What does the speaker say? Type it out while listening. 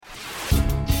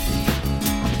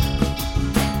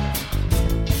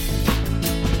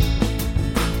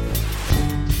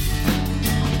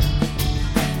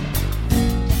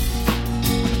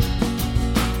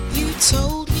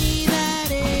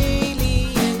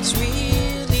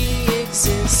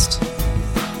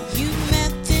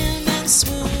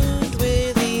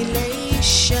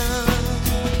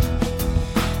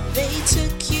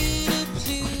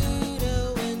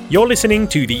You're listening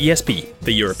to the ESP,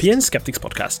 the European Skeptics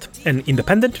Podcast, an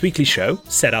independent weekly show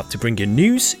set up to bring you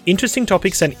news, interesting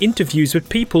topics and interviews with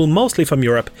people mostly from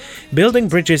Europe, building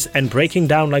bridges and breaking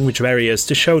down language barriers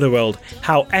to show the world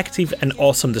how active and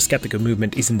awesome the skeptical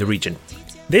movement is in the region.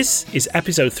 This is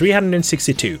episode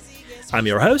 362. I'm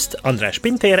your host, András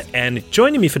Pintér, and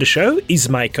joining me for the show is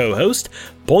my co-host,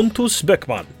 Pontus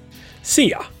Böckman.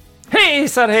 See ya!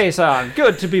 Hejsan!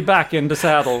 Good to be back in the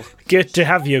saddle. Good to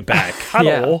have you back.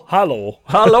 Hello, hello.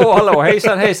 Hello.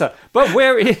 Hejsan. But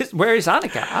where is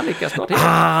Annika? Annika's not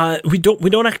here. We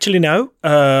don't actually know.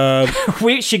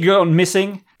 She gone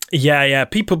missing. Yeah.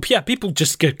 People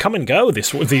just come and go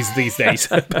these days,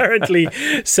 apparently.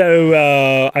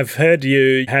 So I've heard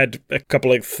you had a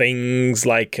couple of things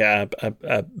like a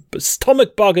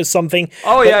stomach bug or something.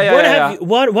 Oh, yeah.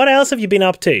 What else have you been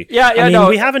up to? I mean,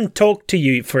 we haven't talked to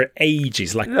you for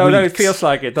ages, like No, weeks. it feels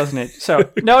like it, doesn't it? So,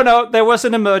 no, there was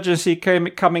an emergency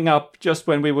coming up just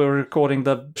when we were recording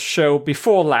the show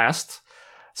before last.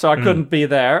 So I couldn't be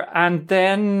there. And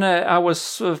then I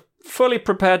was fully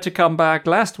prepared to come back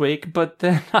last week, but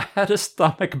then I had a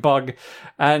stomach bug,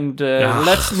 and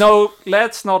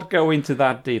let's not go into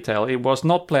that detail. It was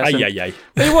not pleasant.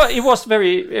 But it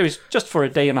was just for a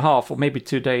day and a half, or maybe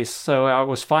 2 days. So I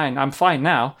was fine. I'm fine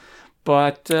now.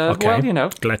 But okay. well, you know,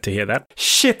 glad to hear that.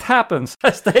 Shit happens,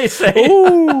 as they say.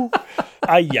 Ooh,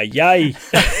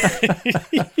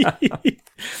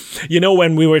 You know,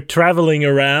 when we were traveling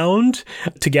around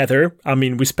together, I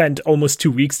mean, we spent almost 2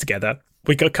 weeks together.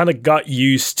 We kind of got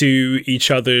used to each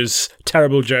other's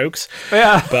terrible jokes.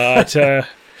 Yeah. But,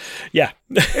 yeah.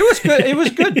 It was good. It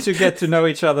was good to get to know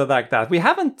each other like that. We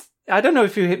haven't, I don't know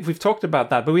if we've talked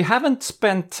about that, but we haven't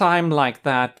spent time like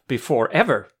that before,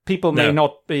 ever. People may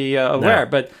not be aware,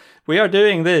 but we are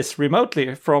doing this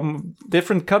remotely from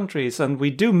different countries, and we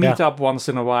do meet up once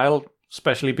in a while,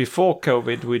 especially before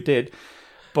COVID we did.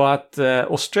 But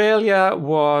Australia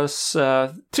was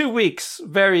 2 weeks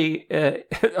very,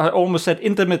 I almost said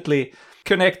intimately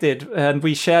connected, and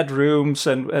we shared rooms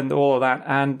and all of that.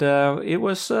 And it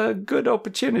was a good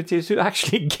opportunity to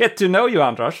actually get to know you,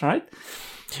 András, right?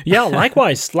 Yeah,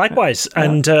 likewise.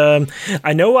 And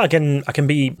I know I can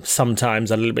be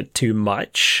sometimes a little bit too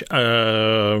much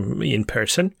in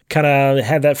person. Kind of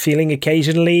have that feeling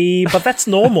occasionally, but that's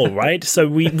normal, right? So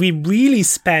we really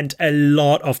spent a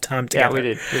lot of time together.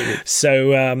 Yeah, we did.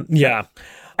 So, yeah.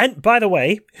 And by the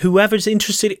way, whoever's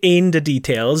interested in the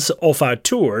details of our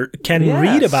tour can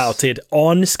read about it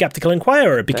on Skeptical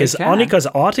Inquirer, because Annika's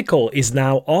article is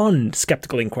now on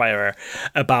Skeptical Inquirer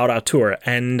about our tour.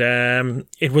 And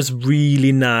it was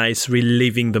really nice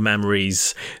reliving the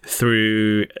memories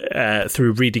through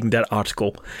reading that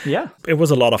article. Yeah. It was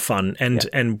a lot of fun.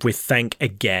 And we thank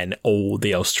again all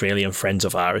the Australian friends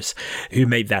of ours who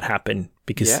made that happen,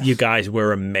 because you guys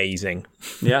were amazing.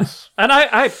 Yes. And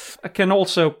I can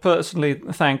also personally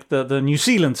thank the New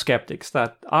Zealand skeptics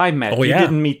that I met. You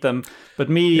didn't meet them, but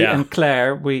me and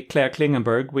Claire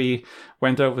Klingenberg, we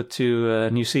went over to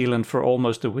New Zealand for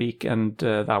almost a week, and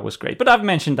that was great. But I've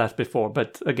mentioned that before,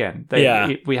 but again,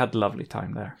 we had a lovely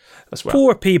time there as well.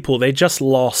 Poor people, they just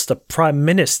lost a prime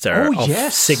minister of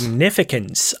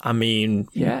significance. I mean,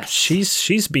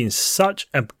 she's been such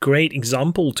a great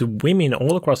example to women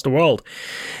all across the world.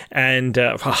 And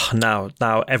now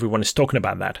everyone is talking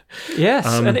about that. Yes,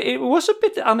 and it was a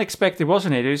bit unexpected,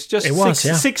 wasn't it? It was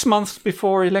just 6 months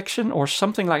before election or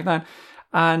something like that.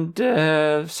 And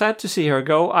sad to see her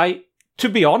go. To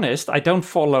be honest, I don't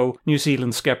follow New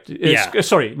Zealand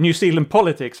New Zealand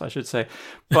politics, I should say.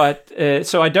 But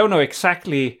so I don't know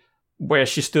exactly where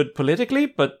she stood politically,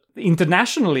 but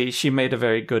internationally, she made a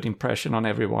very good impression on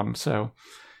everyone. So.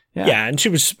 Yeah, and she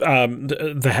was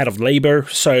the head of Labour,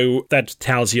 so that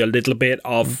tells you a little bit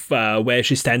of where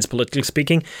she stands politically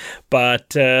speaking.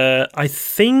 But I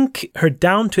think her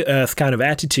down-to-earth kind of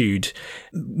attitude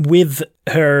with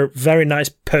her very nice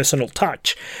personal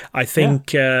touch, I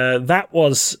think that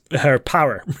was her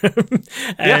power.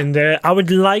 And I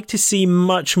would like to see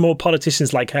much more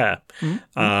politicians like her,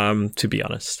 to be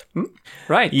honest.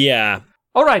 Right. Yeah.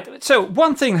 All right. So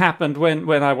one thing happened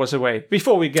when I was away.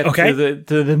 Before we get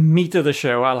to the meat of the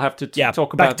show, I'll have to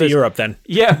talk about back to Europe then.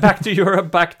 Yeah, back to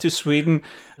Europe, back to Sweden.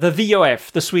 The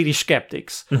VOF, the Swedish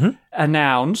Skeptics,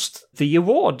 announced the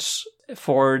awards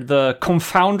for the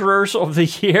Confounderers of the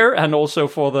Year and also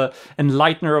for the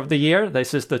Enlightener of the Year.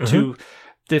 This is the two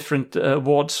different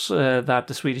awards that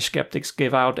the Swedish Skeptics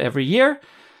give out every year.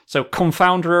 So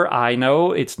confounder, I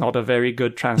know it's not a very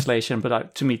good translation,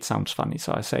 but to me it sounds funny,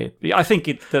 so I say it. I think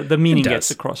the meaning gets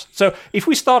across. So if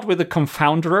we start with the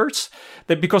confounders,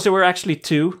 because there were actually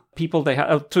two people, they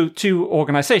had two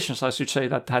organizations, I should say,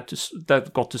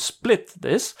 that got to split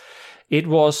this. It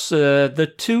was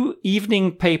the two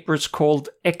evening papers called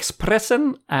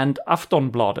Expressen and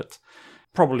Aftonbladet.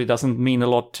 Probably doesn't mean a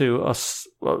lot to us.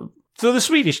 Well, to the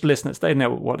Swedish listeners, they know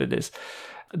what it is.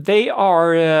 They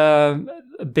are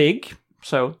big,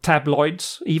 so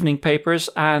tabloids, evening papers,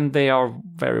 and they are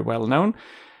very well known.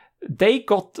 They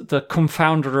got the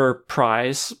Confounder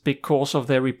Prize because of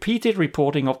their repeated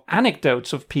reporting of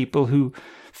anecdotes of people who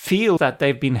feel that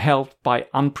they've been helped by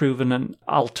unproven and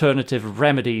alternative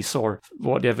remedies, or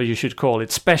whatever you should call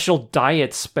it, special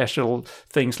diets, special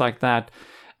things like that.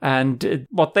 And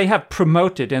what they have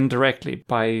promoted indirectly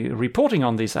by reporting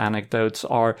on these anecdotes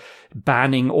are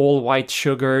banning all white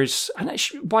sugars. And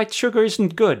white sugar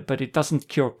isn't good, but it doesn't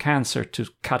cure cancer to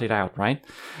cut it out, right?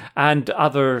 And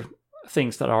other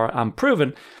things that are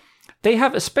unproven. They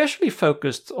have especially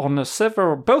focused on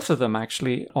both of them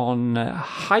actually, on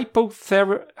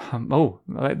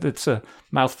it's a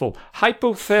mouthful.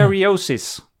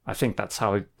 Hypothyreosis. I think that's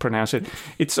how I pronounce it.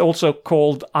 It's also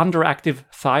called underactive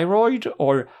thyroid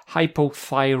or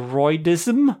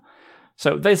hypothyroidism.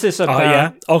 So this is about...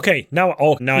 yeah. Okay. Now I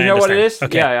understand. You know what it is?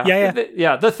 Okay.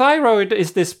 Yeah. The thyroid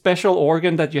is this special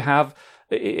organ that you have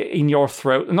in your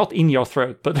throat, not in your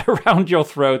throat, but around your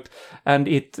throat. And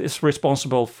it is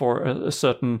responsible for a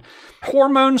certain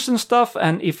hormones and stuff.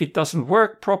 And if it doesn't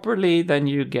work properly, then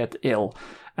you get ill.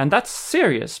 And that's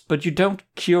serious, but you don't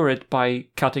cure it by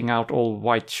cutting out all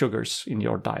white sugars in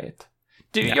your diet.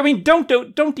 I mean,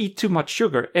 don't eat too much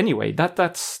sugar anyway.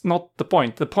 That's not the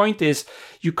point. The point is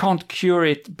you can't cure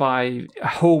it by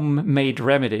homemade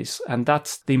remedies, and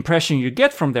that's the impression you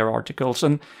get from their articles.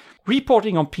 And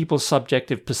reporting on people's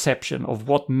subjective perception of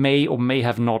what may or may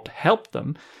have not helped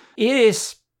them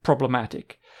is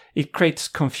problematic. It creates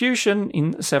confusion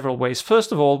in several ways.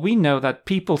 First of all, we know that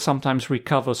people sometimes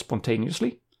recover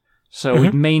spontaneously. So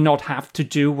it may not have to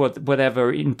do with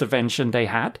whatever intervention they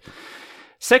had.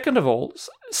 Second of all,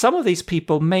 some of these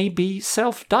people may be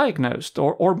self-diagnosed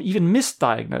or even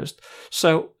misdiagnosed.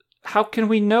 So how can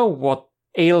we know what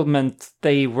ailment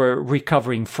they were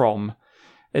recovering from?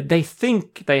 They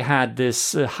think they had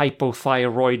this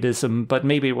hypothyroidism, but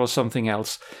maybe it was something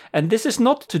else. And this is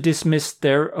not to dismiss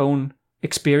their own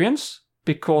experience,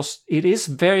 because it is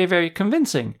very, very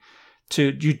convincing.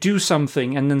 You do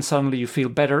something and then suddenly you feel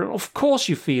better. Of course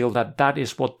you feel that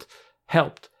is what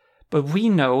helped. But we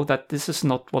know that this is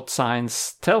not what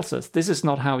science tells us. This is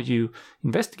not how you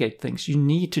investigate things. You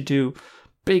need to do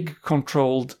big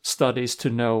controlled studies to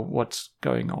know what's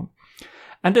going on.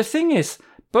 And the thing is,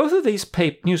 both of these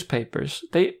newspapers,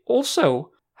 they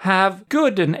also have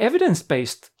good and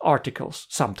evidence-based articles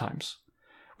sometimes.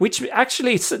 Which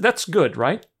actually, that's good,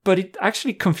 right? But it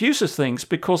actually confuses things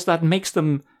because that makes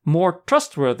them more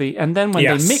trustworthy. And then when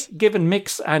they give and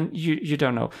mix, and you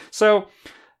don't know. So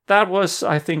that was,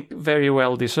 I think, very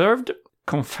well deserved.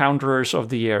 Confounders of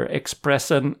the Year,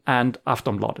 Expressen and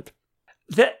Aftonbladet.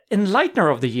 The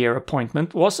Enlightener of the Year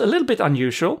appointment was a little bit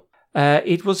unusual.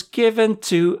 It was given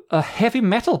to a heavy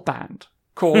metal band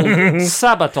called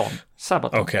Sabaton.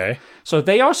 Okay. So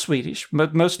they are Swedish,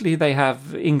 but mostly they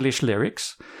have English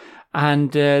lyrics.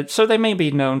 And so they may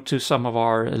be known to some of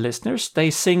our listeners.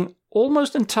 They sing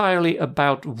almost entirely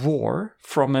about war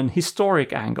from an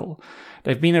historic angle.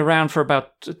 They've been around for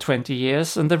about 20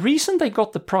 years. And the reason they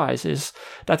got the prize is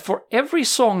that for every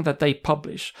song that they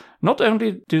publish, not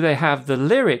only do they have the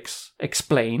lyrics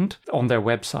explained on their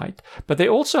website, but they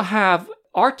also have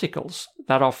articles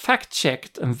that are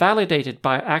fact-checked and validated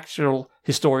by actual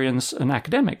historians and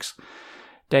academics.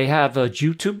 They have a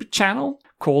YouTube channel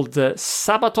called the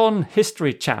Sabaton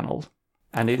History Channel,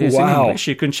 and it is in English.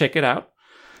 You can check it out.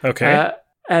 Okay.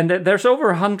 And there's over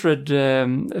 100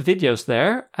 videos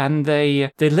there, and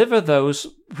they deliver those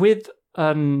with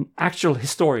an actual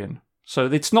historian. So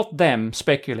it's not them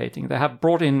speculating. They have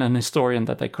brought in an historian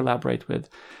that they collaborate with.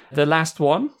 The last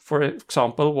one, for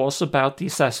example, was about the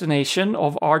assassination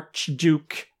of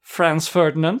Archduke Franz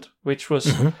Ferdinand, which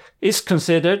is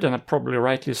considered, and probably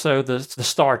rightly so, the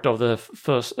start of the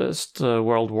First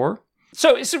World War.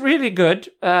 So it's really good.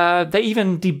 They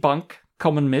even debunk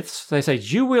common myths. They say,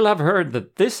 you will have heard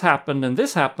that this happened and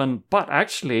this happened, but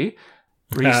actually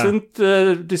recent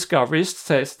discoveries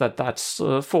says that that's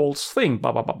a false thing,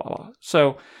 blah, blah, blah, blah.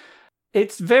 So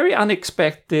it's very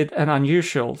unexpected and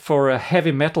unusual for a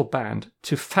heavy metal band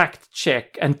to fact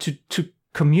check and to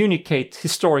communicate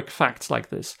historic facts like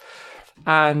this.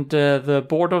 and the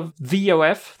board of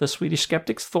TheOF, the Swedish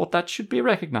Skeptics, thought that should be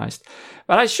recognized.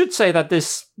 But I should say that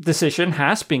this decision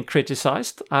has been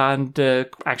criticized and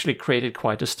actually created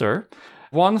quite a stir.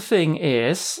 One thing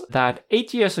is that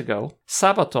 8 years ago,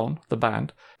 Sabaton, the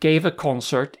band, gave a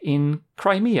concert in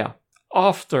Crimea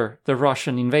after the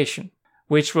Russian invasion,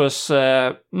 which was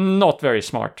not very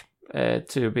smart,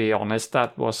 to be honest.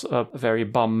 That was a very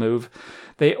bum move.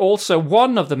 They also,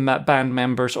 one of the band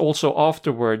members also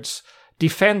afterwards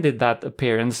defended that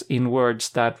appearance in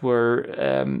words that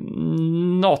were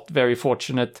not very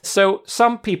fortunate. So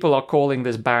some people are calling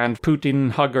this band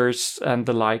Putin huggers and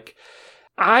the like.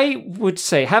 I would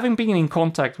say, having been in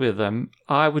contact with them,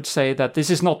 I would say that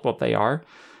this is not what they are.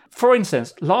 For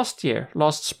instance,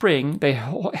 last spring, they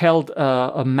held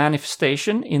a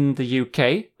manifestation in the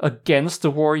UK against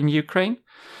the war in Ukraine.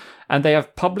 And they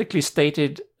have publicly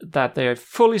stated that they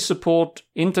fully support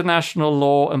international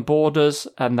law and borders,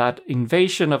 and that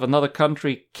invasion of another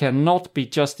country cannot be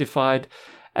justified.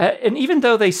 And even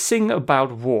though they sing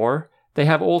about war, they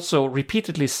have also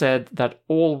repeatedly said that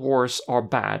all wars are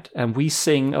bad, and we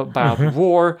sing about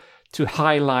war to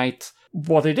highlight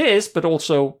what it is, but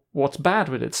also what's bad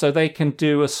with it. So they can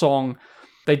do a song.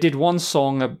 They did one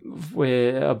song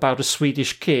about a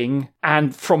Swedish king,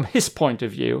 and from his point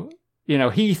of view,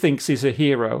 he thinks he's a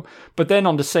hero. But then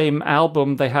on the same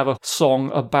album, they have a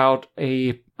song about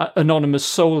a anonymous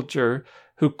soldier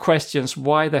who questions,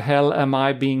 why the hell am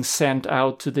I being sent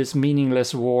out to this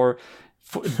meaningless war,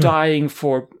 dying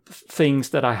for things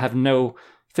that I have no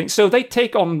thing. So they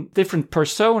take on different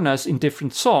personas in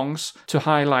different songs to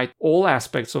highlight all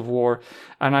aspects of war.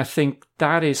 And I think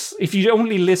that is, if you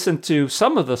only listen to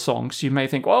some of the songs, you may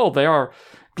think, well, they are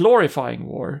glorifying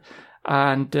war.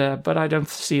 But I don't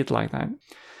see it like that.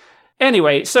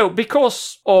 Anyway, so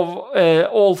because of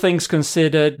all things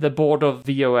considered, the board of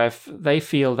VOF, they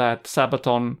feel that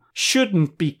Sabaton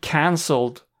shouldn't be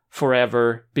cancelled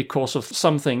forever because of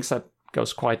some things that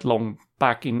goes quite long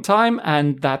back in time,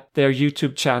 and that their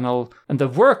YouTube channel and the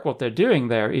work what they're doing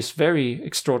there is very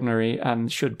extraordinary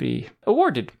and should be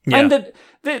awarded. Yeah. And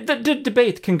the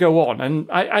debate can go on, and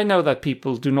I know that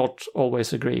people do not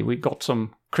always agree. We got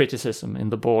some criticism in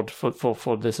the board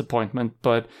for this appointment,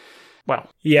 but well,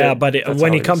 yeah, but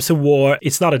when it comes to war,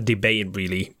 it's not a debate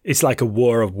really. It's like a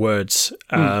war of words,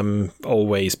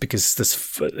 always, because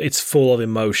it's full of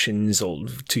emotions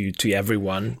to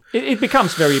everyone. It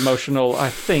becomes very emotional, I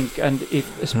think, and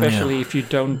especially if you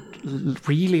don't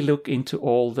really look into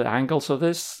all the angles of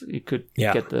this, you could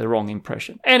get the wrong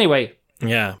impression. Anyway,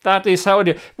 that is how it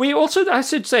is. We also, I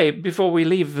should say, before we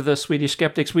leave the Swedish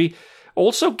Skeptics, we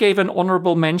also gave an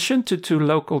honorable mention to 2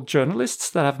 local journalists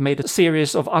that have made a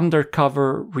series of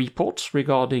undercover reports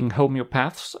regarding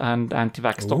homeopaths and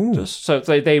anti-vax doctors. So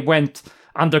they went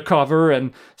undercover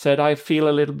and said, I feel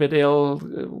a little bit ill,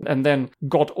 and then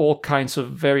got all kinds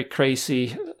of very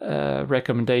crazy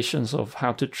recommendations of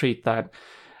how to treat that.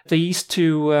 These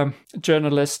 2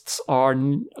 journalists are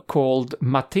called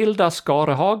Matilda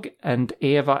Skarehag and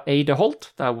Eva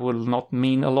Eideholt. That will not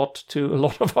mean a lot to a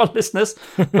lot of our listeners,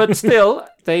 but still,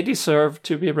 they deserve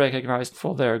to be recognized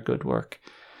for their good work.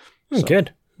 So.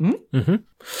 Good. Mm-hmm.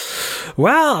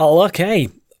 Well, okay.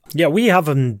 Yeah, we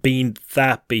haven't been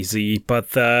that busy,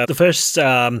 but the first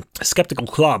Skeptical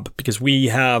Club, because we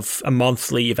have a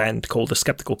monthly event called the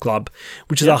Skeptical Club,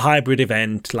 which is a hybrid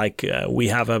event. Like we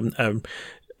have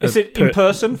is it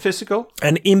in-person, physical?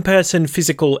 An in-person,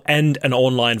 physical, and an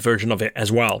online version of it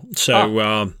as well.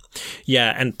 So,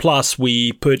 and plus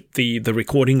we put the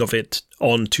recording of it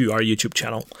onto our YouTube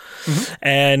channel. Mm-hmm.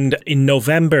 And in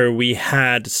November, we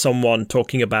had someone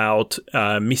talking about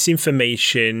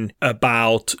misinformation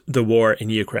about the war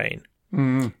in Ukraine.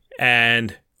 Mm-hmm.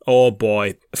 And, oh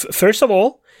boy, first of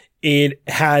all, it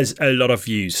has a lot of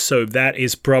views, so that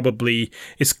is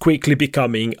quickly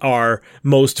becoming our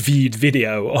most viewed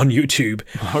video on YouTube.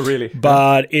 Oh, really?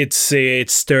 But it's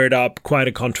stirred up quite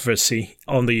a controversy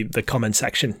on the comment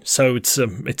section, so it's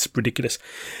ridiculous.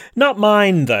 Not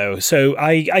mine though. So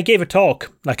I gave a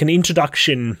talk, like an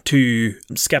introduction to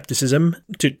skepticism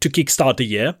to kickstart the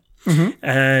year,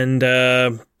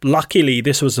 and luckily,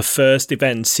 this was the first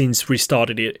event since we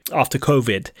started it after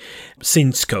COVID.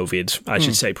 Since COVID, I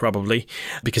should say, probably,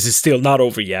 because it's still not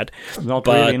over yet. Not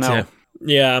really, no.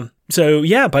 Yeah. So,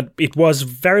 but it was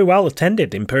very well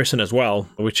attended in person as well,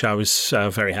 which I was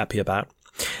very happy about.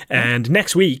 And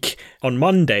next week, on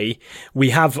Monday,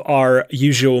 we have our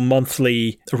usual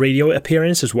monthly radio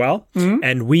appearance as well.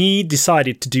 And we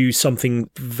decided to do something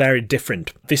very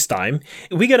different this time.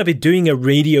 We're going to be doing a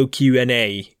radio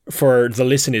Q&A for the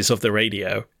listeners of the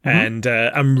radio. And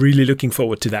I'm really looking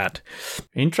forward to that.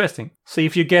 Interesting. See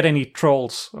if you get any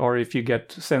trolls or if you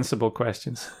get sensible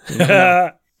questions.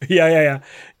 Yeah.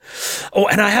 Oh,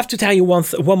 and I have to tell you one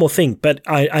more thing, but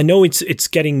I know it's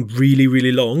getting really,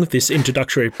 really long, this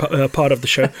introductory part of the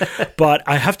show, but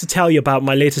I have to tell you about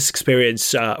my latest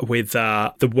experience with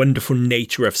the wonderful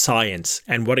nature of science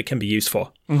and what it can be used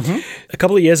for. A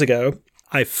couple of years ago,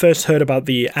 I first heard about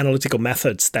the analytical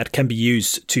methods that can be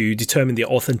used to determine the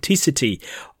authenticity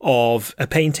of a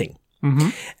painting.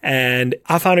 And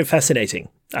I found it fascinating.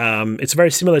 It's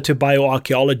very similar to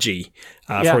bioarchaeology,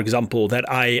 for example, that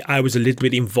I was a little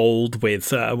bit involved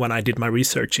with when I did my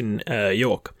research in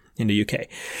York, in the UK.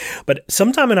 But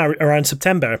sometime around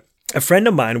September, a friend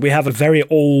of mine, we have a very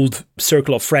old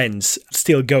circle of friends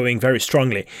still going very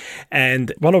strongly.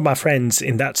 And one of my friends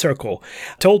in that circle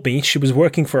told me she was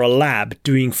working for a lab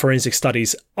doing forensic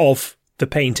studies of the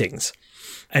paintings.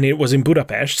 And it was in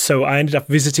Budapest. So I ended up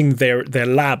visiting their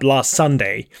lab last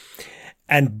Sunday.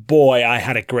 And boy, I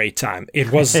had a great time.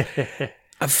 It was...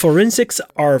 Forensics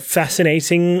are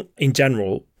fascinating in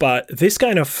general, but this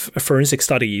kind of forensic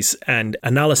studies and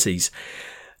analyses,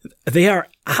 they are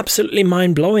absolutely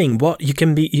mind-blowing what you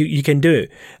can do.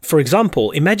 For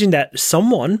example, imagine that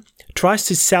someone tries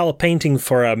to sell a painting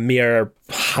for a mere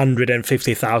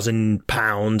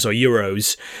 £150,000 or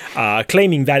euros,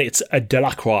 claiming that it's a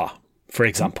Delacroix, for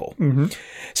example.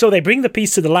 So they bring the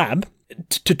piece to the lab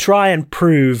to try and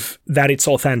prove that it's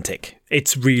authentic.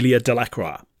 It's really a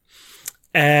Delacroix.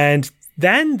 And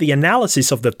then the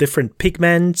analysis of the different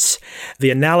pigments,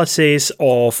 the analysis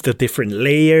of the different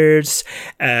layers,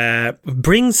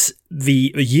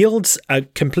 yields a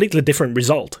completely different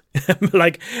result.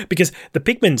 Because the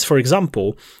pigments, for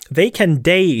example, they can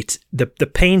date the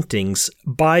paintings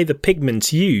by the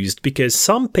pigments used, because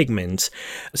some pigments,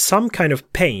 some kind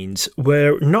of paints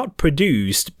were not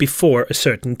produced before a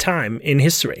certain time in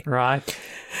history. Right.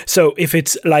 So if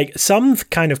it's like some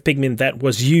kind of pigment that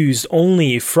was used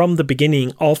only from the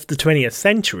beginning of the 20th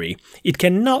century, it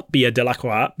cannot be a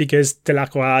Delacroix because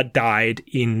Delacroix died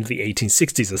in the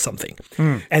 1860s or something.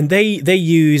 And they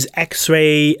use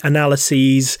X-ray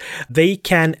analyses. They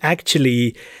can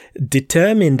actually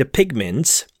determine the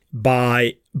pigments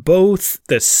by both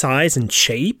the size and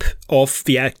shape of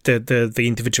the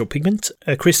individual pigment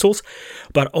crystals,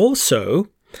 but also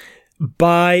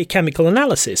by chemical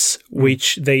analysis,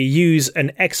 which they use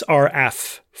an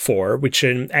XRF for, which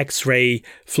is an X-ray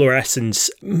fluorescence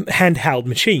handheld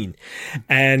machine.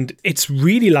 And it's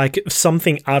really like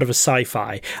something out of a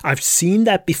sci-fi. I've seen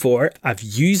that before, I've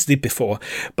used it before,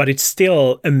 but it's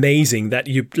still amazing that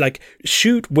you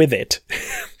shoot with it,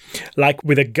 like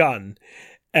with a gun,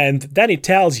 and then it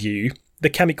tells you the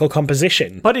chemical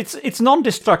composition. But it's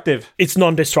non-destructive. It's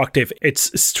non-destructive.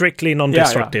 It's strictly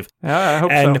non-destructive. Yeah, I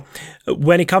hope and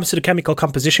when it comes to the chemical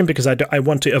composition, because I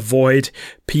want to avoid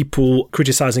people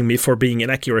criticizing me for being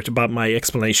inaccurate about my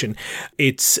explanation,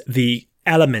 it's the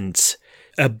elements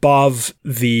above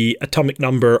the atomic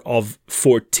number of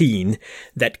 14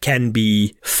 that can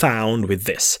be found with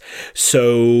this.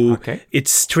 So it's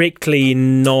strictly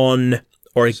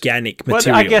non-organic materials.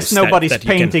 Well, I guess nobody's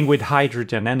painting with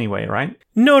hydrogen anyway, right?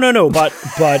 No. But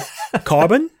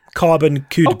carbon could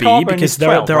be, carbon because is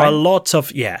 12, there are lots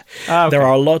of there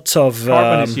are lots of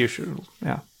carbon is usual.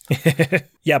 Yeah.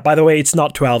 Yeah. By the way, it's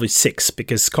not 12; it's 6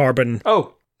 because carbon.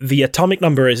 Oh. The atomic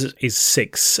number is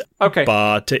 6. Okay.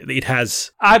 But it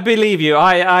has. I believe you.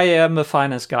 I am a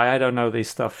finance guy. I don't know this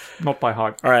stuff, not by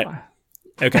heart. All right.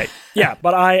 Okay. Yeah,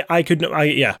 but I could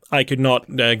not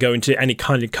go into any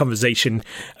kind of conversation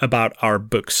about our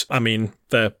books. I mean,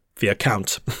 the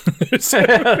account.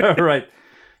 Right.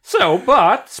 So,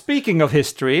 but speaking of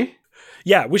history,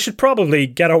 yeah, we should probably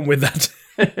get on with that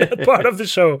part of the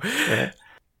show. Yeah.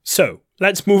 So,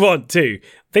 let's move on to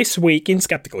This Week in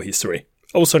Skeptical History,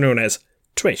 also known as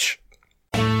Trish.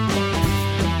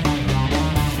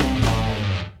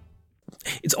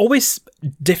 It's always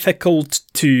difficult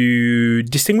to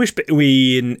distinguish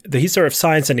between the history of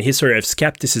science and the history of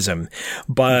skepticism,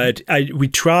 but we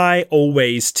try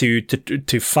always to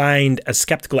find a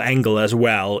skeptical angle as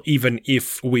well, even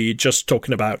if we're just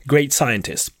talking about great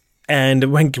scientists.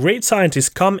 And when great scientists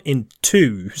come in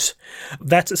twos,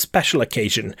 that's a special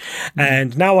occasion.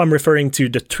 And now I'm referring to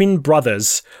the twin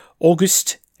brothers,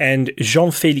 Auguste and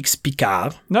Jean-Félix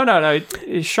Picard. No.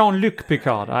 It's Jean-Luc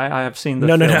Picard. I have seen the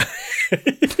film. No.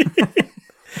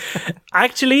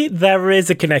 Actually, there is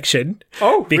a connection.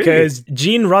 Oh, because really?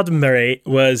 Gene Roddenberry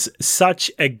was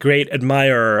such a great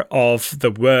admirer of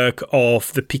the work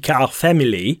of the Picard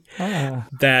family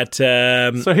that...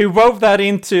 so he wove that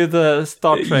into the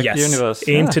Star Trek universe.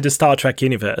 Into the Star Trek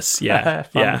universe,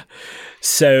 yeah.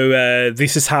 So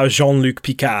this is how Jean-Luc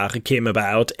Picard came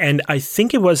about. And I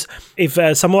think it was, if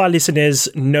some of our listeners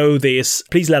know this,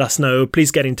 please let us know,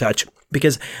 please get in touch.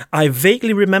 Because I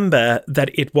vaguely remember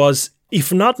that it was,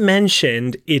 if not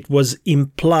mentioned, it was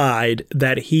implied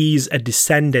that he's a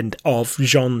descendant of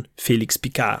Jean-Félix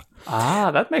Picard.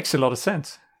 Ah, that makes a lot of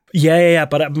sense. Yeah,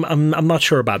 but I'm not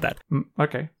sure about that.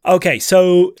 Okay,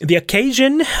 so the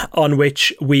occasion on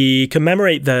which we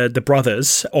commemorate the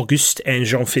brothers, Auguste and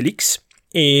Jean-Félix,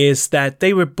 is that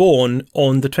they were born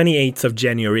on the 28th of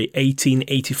January,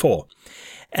 1884.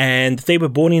 And they were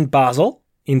born in Basel,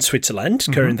 in Switzerland,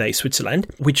 current-day Switzerland,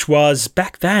 which was,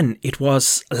 back then, it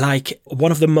was like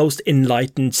one of the most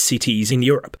enlightened cities in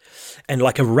Europe and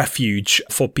like a refuge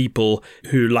for people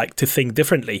who like to think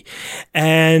differently.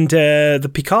 And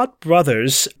the Picard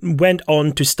brothers went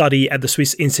on to study at the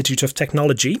Swiss Institute of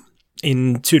Technology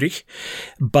in Zurich,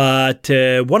 but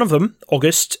one of them,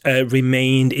 Auguste,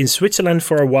 remained in Switzerland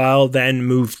for a while, then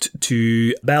moved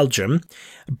to Belgium.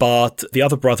 But the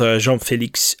other brother,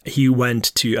 Jean-Félix, he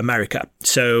went to America.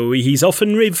 So he's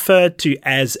often referred to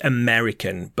as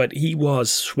American, but he was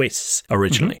Swiss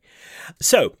originally.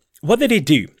 So what did he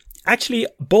do? Actually,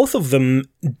 both of them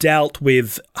dealt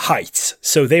with heights.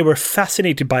 So they were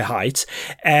fascinated by heights.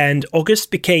 And Auguste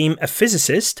became a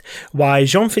physicist, while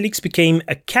Jean-Félix became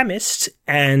a chemist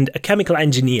and a chemical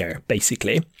engineer,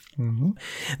 basically.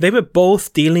 They were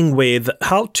both dealing with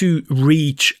how to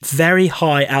reach very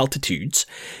high altitudes,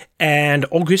 and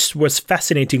Auguste was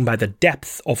fascinated by the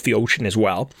depth of the ocean as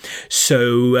well.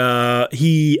 So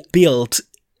he built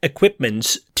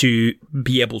equipment to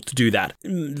be able to do that.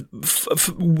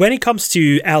 When it comes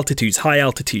to altitudes, high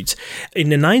altitudes, in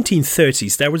the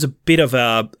 1930s, there was a bit of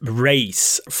a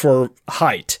race for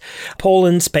height.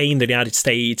 Poland, Spain, the United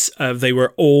States, they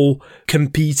were all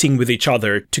competing with each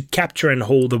other to capture and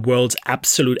hold the world's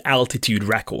absolute altitude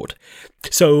record.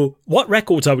 So what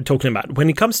records are we talking about? When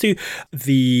it comes to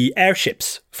the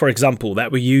airships, for example,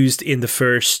 that were used in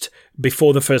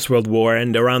before the First World War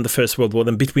and around the First World War,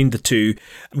 and between the two,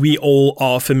 we all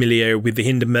are familiar with the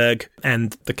Hindenburg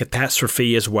and the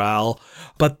catastrophe as well.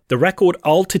 But the record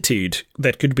altitude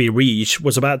that could be reached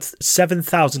was about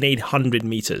 7,800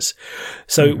 meters.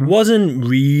 So it wasn't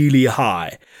really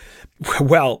high.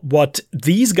 Well, what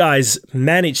these guys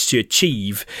managed to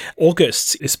achieve,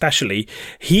 Auguste especially,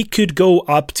 he could go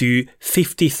up to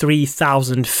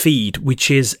 53,000 feet, which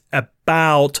is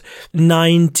about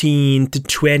 19 to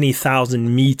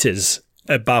 20,000 meters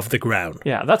above the ground.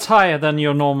 Yeah, that's higher than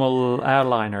your normal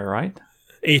airliner, right?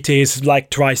 It is like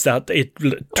twice the altitude.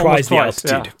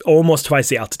 Yeah. Almost twice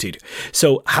the altitude.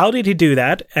 So how did he do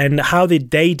that? And how did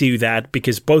they do that?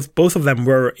 Because both of them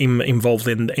were involved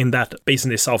in that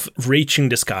business of reaching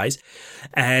the skies.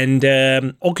 And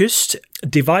Auguste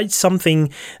devised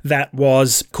something that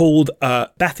was called a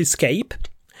bathyscaphe.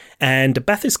 And the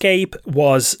bathyscaphe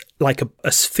was like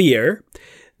a sphere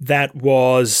that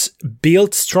was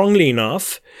built strongly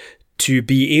enough to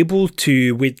be able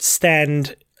to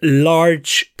withstand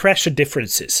large pressure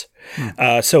differences.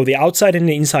 So the outside and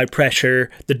the inside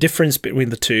pressure, the difference between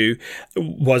the two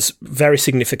was very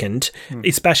significant,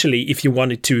 especially if you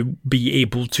wanted to be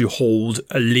able to hold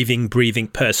a living, breathing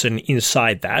person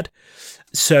inside that.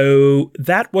 So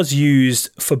that was used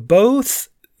for both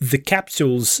the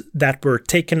capsules that were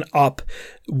taken up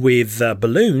with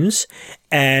balloons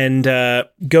and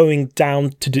going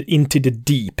down into the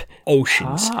deep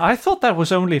oceans. I thought that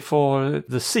was only for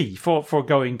the sea, for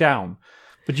going down.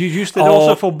 But you used it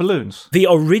also for balloons. The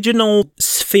original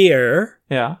sphere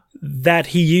that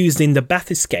he used in the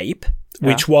bathyscaphe,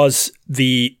 which was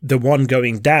the one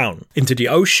going down into the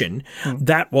ocean,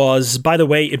 that was, by the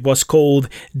way, it was called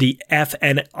the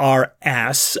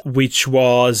FNRS, which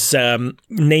was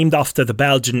named after the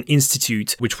Belgian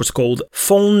Institute, which was called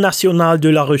Fonds National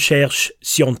de la Recherche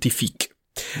Scientifique.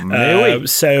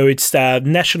 So it's the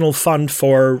National Fund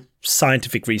for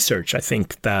Scientific Research, I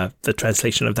think the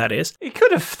translation of that is. He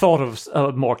could have thought of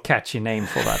a more catchy name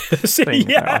for that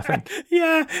thing, I think.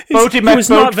 Yeah.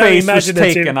 Boatface was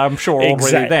taken, I'm sure,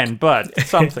 already then, but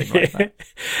something like that.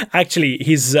 Actually,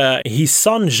 his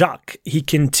son Jacques, he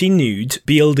continued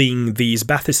building these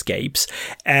bathyscaphes,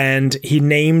 and he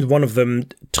named one of them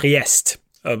TheESP.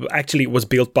 Actually, it was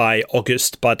built by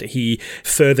Auguste, but he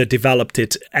further developed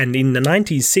it. And in the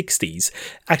 1960s,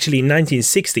 actually in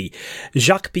 1960,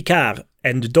 Jacques Picard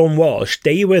and Don Walsh,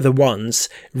 they were the ones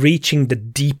reaching the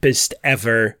deepest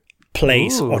ever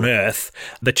place on Earth,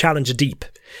 the Challenger Deep.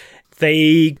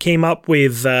 They came up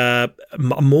with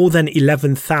more than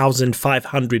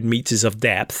 11,500 meters of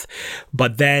depth,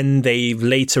 but then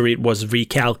it was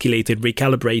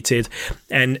recalibrated,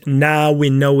 and now we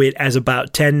know it as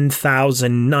about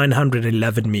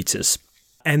 10,911 meters.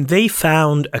 And they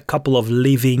found a couple of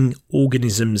living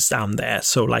organisms down there,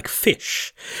 so like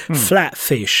fish,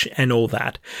 flatfish and all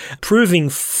that, proving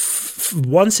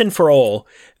once and for all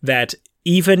that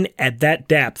even at that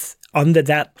depth, under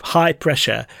that high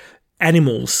pressure,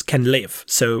 animals can live,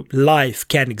 so life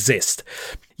can exist.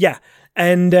 Yeah,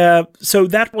 and so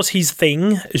that was his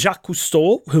thing. Jacques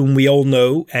Cousteau, whom we all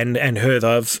know and heard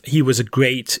of, he was a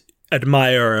great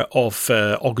admirer of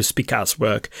Auguste Piccard's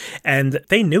work, and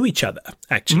they knew each other,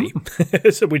 actually,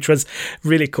 so, which was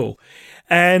really cool.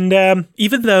 And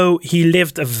even though he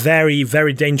lived a very,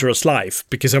 very dangerous life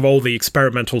because of all the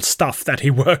experimental stuff that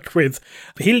he worked with,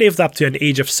 he lived up to an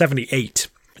age of 78.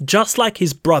 Just like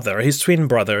his twin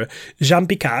brother, Jean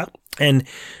Piccard. And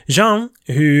Jean,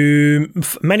 who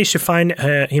managed to find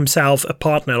himself a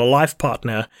life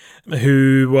partner,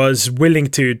 who was willing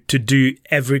to do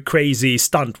every crazy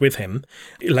stunt with him,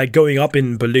 like going up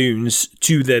in balloons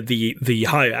to the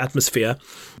higher atmosphere.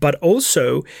 But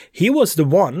also, he was the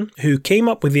one who came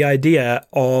up with the idea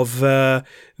of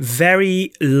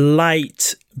very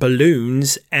light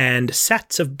balloons and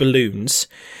sets of balloons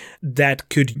that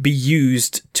could be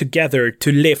used together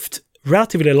to lift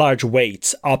relatively large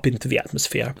weights up into the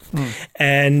atmosphere.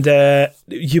 And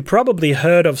you probably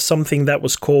heard of something that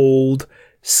was called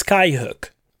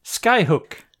Skyhook.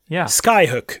 Skyhook, yeah.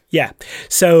 Skyhook, yeah.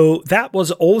 So that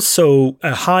was also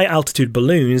a high-altitude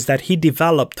balloons that he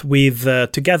developed with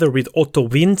together with Otto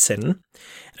Winzen,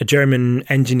 a German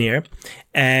engineer,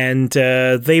 and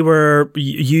they were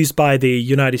used by the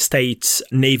United States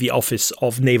Navy Office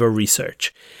of Naval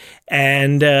Research.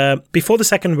 And before the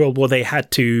Second World War, they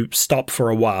had to stop for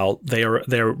a while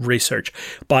their research.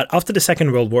 But after the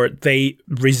Second World War, they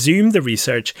resumed the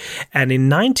research. And in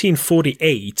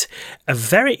 1948, a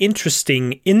very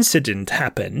interesting incident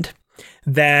happened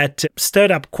that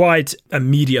stirred up quite a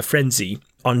media frenzy.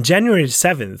 On January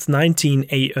 7th,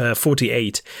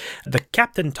 1948, the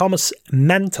Captain Thomas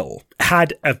Mantle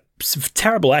had a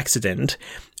terrible accident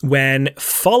when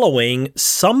following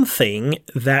something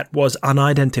that was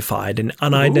unidentified, an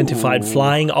unidentified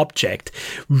flying object,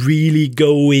 really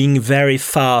going very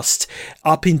fast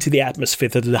up into the atmosphere,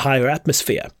 to the higher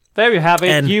atmosphere. There you have it.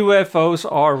 And UFOs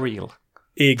are real.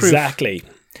 Exactly.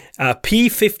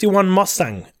 P-51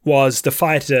 Mustang was the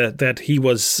fighter that he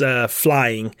was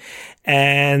flying.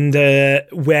 And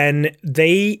when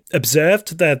they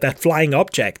observed that flying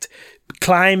object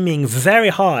climbing very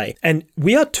high, and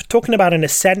we are talking about an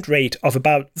ascent rate of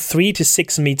about 3 to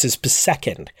 6 meters per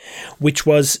second, which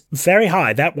was very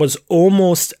high. That was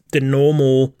almost the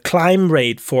normal climb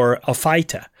rate for a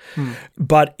fighter.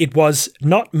 But it was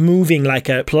not moving like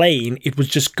a plane. It was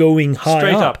just going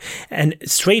straight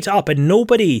up and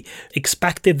nobody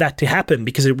expected that to happen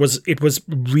because it was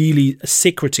really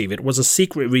secretive. It was a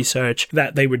secret research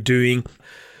that they were doing.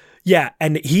 Yeah,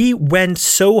 and he went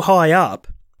so high up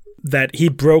that he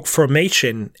broke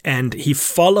formation and he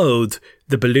followed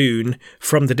the balloon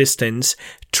from the distance,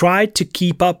 tried to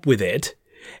keep up with it,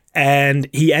 and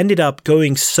he ended up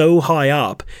going so high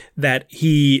up that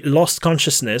he lost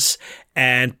consciousness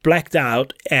and blacked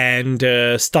out and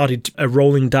started a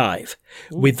rolling dive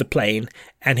with the plane,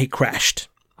 and he crashed.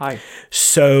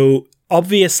 So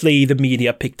obviously the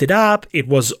media picked it up. It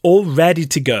was all ready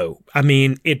to go. I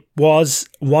mean, it was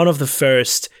one of the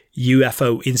first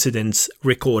UFO incidents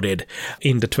recorded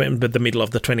in the middle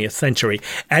of the 20th century.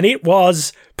 And it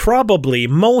was probably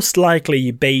most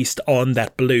likely based on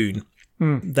that balloon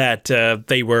that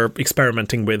they were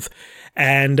experimenting with.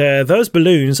 And those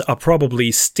balloons are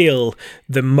probably still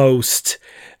the most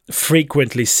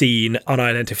frequently seen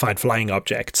unidentified flying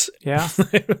objects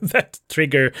that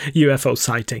trigger UFO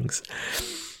sightings.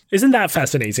 Isn't that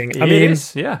fascinating? It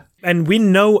is, yeah. And we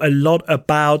know a lot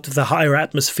about the higher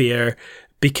atmosphere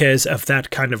because of that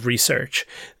kind of research,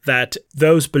 that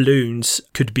those balloons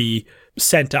could be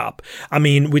sent up. I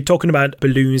mean, we're talking about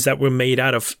balloons that were made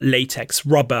out of latex,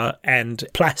 rubber, and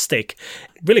plastic.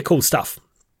 Really cool stuff.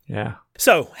 Yeah.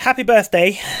 So, happy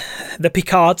birthday, the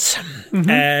Piccards.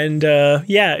 And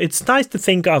it's nice to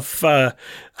think of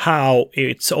how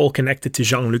it's all connected to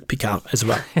Jean-Luc Picard as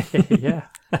well. Yeah.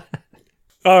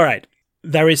 All right.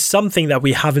 There is something that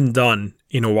we haven't done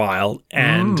in a while.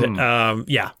 And I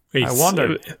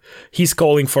wonder. He's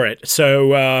calling for it.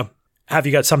 So, have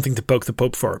you got something to poke the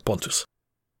Pope for, Pontus?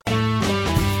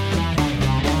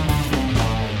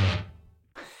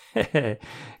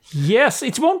 Yes,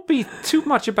 it won't be too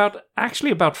much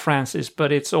about Francis,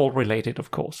 but it's all related,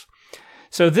 of course.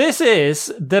 So this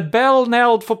is the bell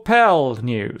knelled for Pell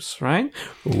news, right?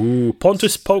 Ooh,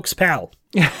 Pontus pokes Pell.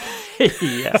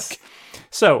 Yes.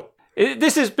 So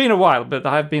this has been a while, but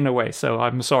I've been away, so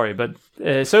I'm sorry. But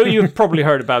so you've probably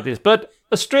heard about this. But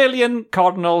Australian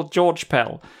Cardinal George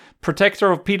Pell,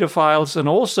 protector of paedophiles and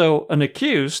also an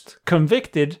accused,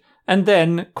 convicted, and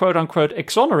then quote-unquote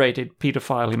exonerated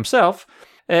paedophile himself,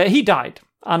 he died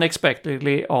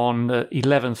unexpectedly on the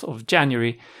 11th of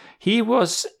January. He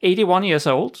was 81 years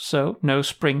old, so no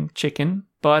spring chicken,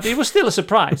 but it was still a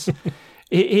surprise.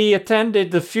 He attended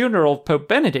the funeral of Pope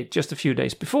Benedict just a few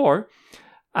days before,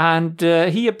 and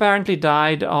he apparently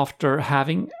died after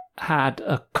having had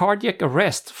a cardiac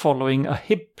arrest following a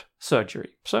hip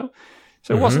surgery. So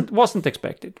it wasn't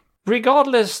expected.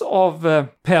 Regardless of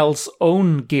Pell's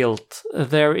own guilt,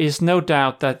 there is no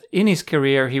doubt that in his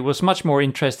career he was much more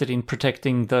interested in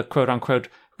protecting the quote-unquote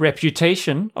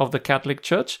reputation of the Catholic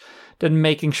Church than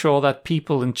making sure that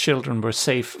people and children were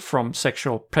safe from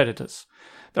sexual predators.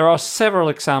 There are several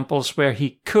examples where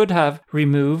he could have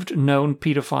removed known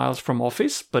pedophiles from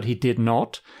office, but he did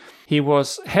not. He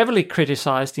was heavily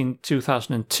criticized in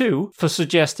 2002 for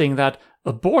suggesting that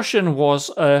abortion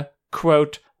was a,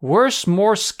 quote, worse,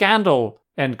 more scandal,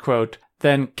 end quote,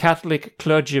 than Catholic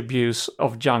clergy abuse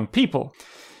of young people.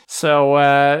 So,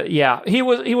 he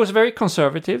was very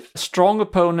conservative, strong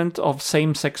opponent of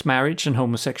same-sex marriage and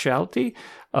homosexuality,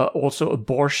 also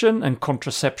abortion and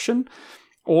contraception,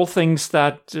 all things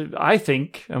that I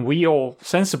think, and we all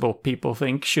sensible people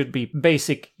think, should be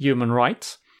basic human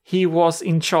rights. He was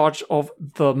in charge of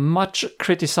the much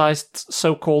criticized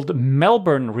so-called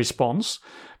Melbourne response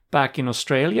back in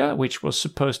Australia, which was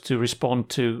supposed to respond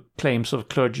to claims of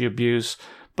clergy abuse,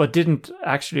 but didn't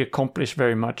actually accomplish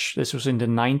very much. This was in the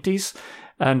 90s,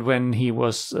 and when he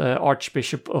was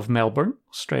Archbishop of Melbourne,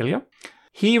 Australia.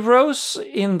 He rose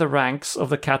in the ranks of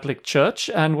the Catholic Church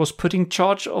and was put in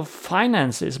charge of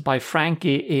finances by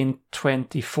Frankie in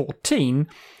 2014.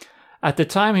 At the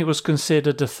time, he was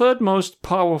considered the third most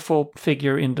powerful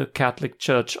figure in the Catholic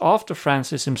Church after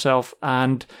Francis himself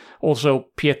and also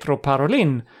Pietro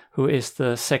Parolin, who is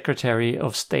the Secretary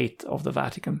of State of the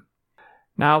Vatican.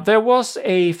 Now, there was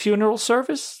a funeral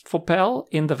service for Pell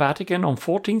in the Vatican on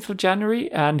 14th of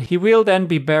January, and he will then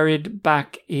be buried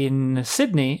back in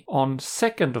Sydney on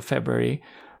 2nd of February.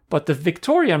 But the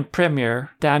Victorian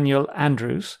Premier, Daniel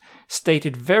Andrews,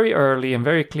 stated very early and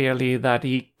very clearly that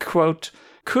he, quote,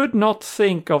 could not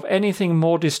think of anything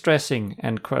more distressing,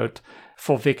 end quote,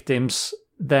 for victims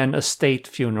than a state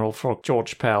funeral for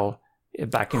George Pell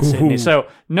back in Sydney. So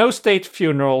no state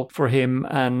funeral for him,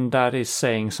 and that is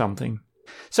saying something.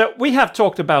 So we have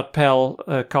talked about Pell,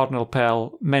 Cardinal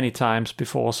Pell, many times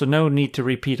before, so no need to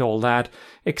repeat all that,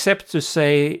 except to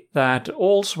say that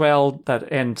all's well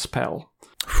that ends Pell.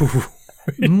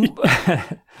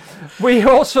 We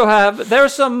also have,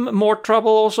 there's some more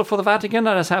trouble also for the Vatican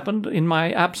that has happened in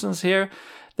my absence here.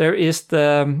 There is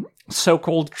the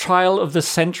so-called trial of the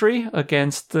century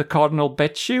against the Cardinal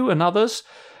Becciu and others,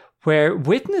 where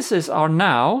witnesses are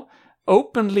now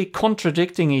openly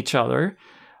contradicting each other.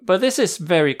 But this is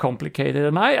very complicated,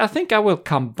 and I think I will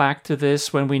come back to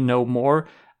this when we know more,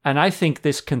 and I think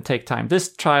this can take time.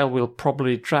 This trial will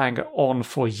probably drag on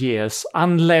for years,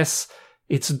 unless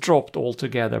it's dropped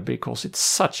altogether, because it's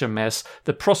such a mess.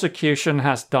 The prosecution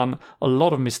has done a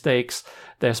lot of mistakes.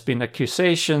 There's been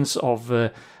accusations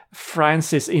of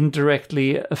Francis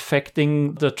indirectly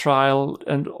affecting the trial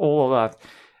and all of that.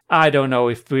 I don't know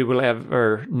if we will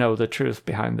ever know the truth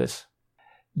behind this.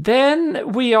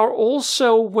 Then we are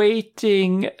also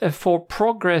waiting for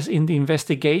progress in the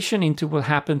investigation into what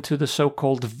happened to the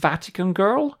so-called Vatican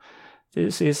girl.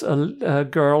 This is a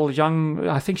girl, young,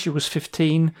 I think she was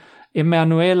 15,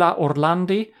 Emanuela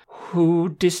Orlandi, who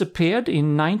disappeared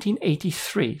in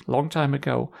 1983, long time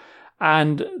ago.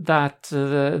 And that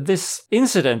this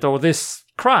incident, or this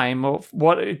crime, or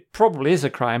what it probably is a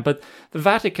crime, but the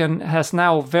Vatican has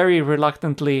now very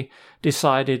reluctantly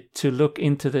decided to look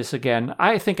into this again.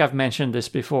 I think I've mentioned this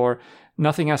before.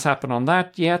 Nothing has happened on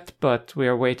that yet, but we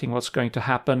are waiting what's going to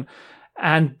happen.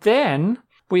 And then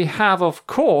we have, of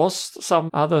course, some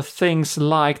other things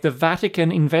like the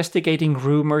Vatican investigating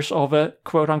rumors of a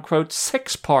quote-unquote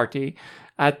sex party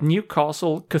at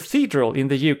Newcastle Cathedral in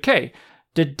the UK.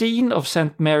 The Dean of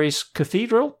St. Mary's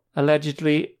Cathedral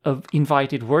allegedly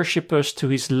invited worshippers to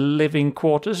his living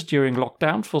quarters during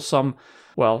lockdown for some,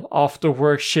 well, after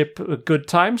worship good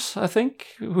times, I think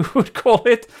we would call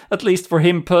it, at least for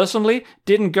him personally.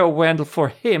 Didn't go well for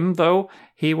him, though.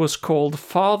 He was called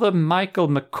Father Michael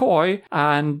McCoy,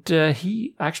 and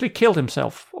he actually killed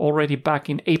himself already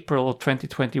back in April of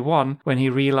 2021 when he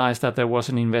realized that there was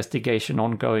an investigation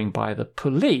ongoing by the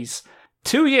police.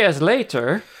 2 years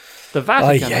later, the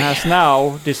Vatican has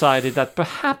now decided that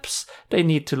perhaps they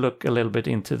need to look a little bit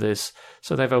into this.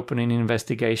 So they've opened an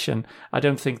investigation. I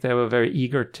don't think they were very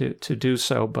eager to do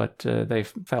so, but they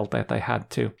felt that they had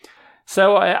to.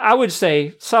 So I would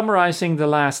say, summarizing the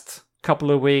last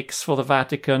couple of weeks for the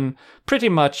Vatican, pretty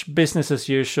much business as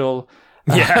usual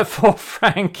for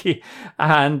Frankie.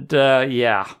 And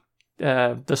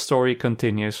the story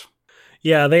continues.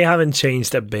 Yeah, they haven't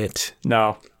changed a bit.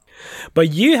 No.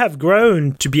 But you have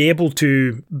grown to be able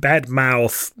to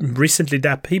badmouth recently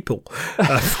dead people.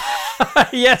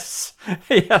 Yes,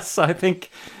 I think,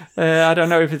 I don't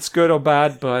know if it's good or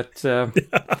bad, but...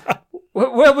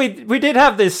 Well, we did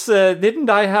have this, didn't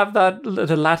I have that,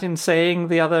 the Latin saying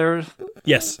the other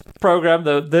program,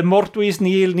 the mortuis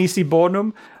nihil nisi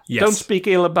bonum? Yes. Don't speak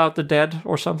ill about the dead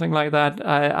or something like that.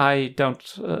 I don't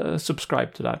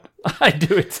subscribe to that. I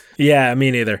do it. Yeah,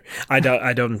 me neither. I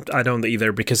don't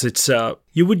either, because it's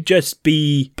you would just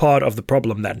be part of the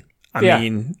problem then. I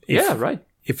mean,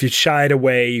 if you shied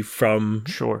away from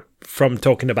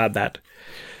talking about that.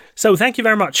 So thank you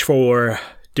very much for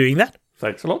doing that.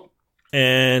 Thanks a lot.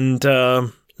 And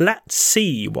let's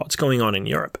see what's going on in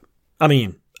Europe. I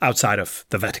mean, outside of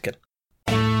the Vatican.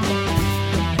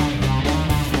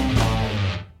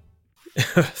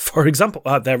 For example,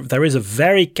 there is a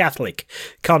very Catholic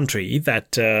country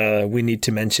that we need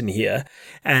to mention here,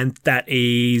 and that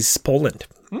is Poland.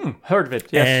 Heard of it,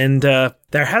 yes. And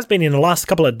there has been in the last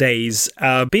couple of days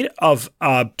a bit of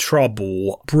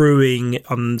trouble brewing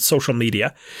on social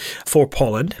media for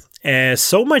Poland.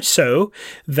 So much so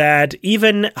that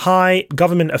even high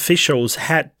government officials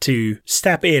had to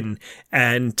step in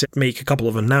and make a couple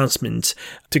of announcements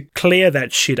to clear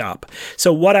that shit up.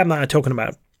 So what am I talking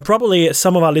about? Probably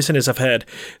some of our listeners have heard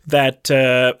that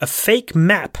a fake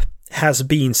map has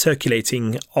been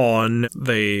circulating on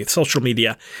the social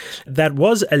media that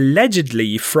was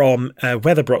allegedly from a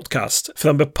weather broadcast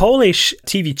from the Polish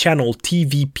TV channel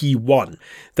TVP1.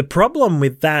 The problem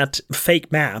with that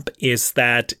fake map is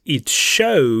that it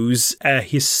shows a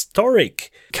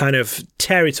historic kind of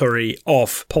territory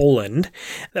of Poland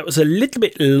that was a little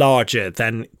bit larger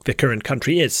than the current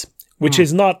country is, which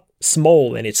is not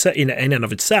small in and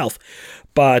of itself.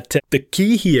 But the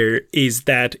key here is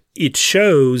that it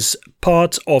shows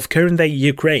parts of current-day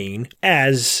Ukraine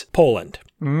as Poland.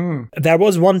 There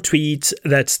was one tweet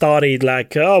that started like,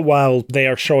 they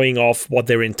are showing off what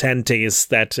their intent is,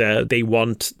 that they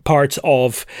want parts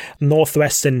of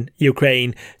northwestern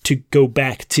Ukraine to go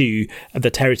back to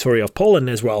the territory of Poland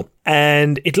as well.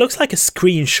 And it looks like a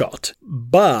screenshot,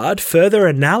 but further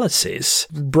analysis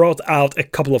brought out a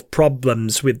couple of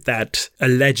problems with that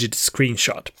alleged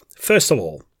screenshot. First of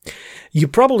all, you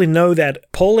probably know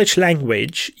that Polish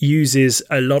language uses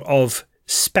a lot of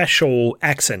special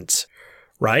accents,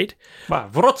 right?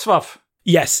 Wrocław.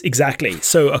 Yes, exactly.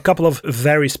 So a couple of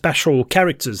very special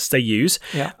characters they use.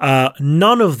 Yeah.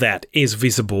 None of that is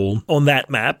visible on that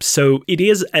map. So it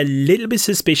is a little bit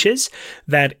suspicious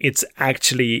that it's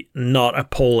actually not a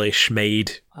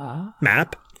Polish-made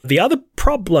map. The other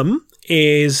problem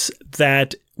is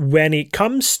that when it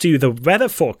comes to the weather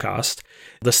forecast,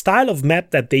 the style of map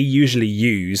that they usually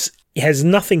use has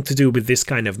nothing to do with this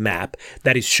kind of map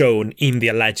that is shown in the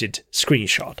alleged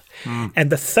screenshot.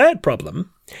 And the third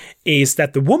problem is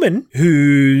that the woman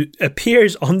who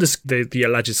appears on the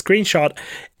alleged screenshot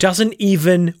doesn't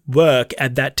even work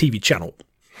at that TV channel.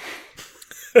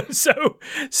 So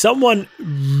someone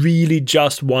really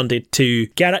just wanted to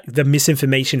get the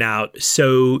misinformation out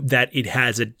so that it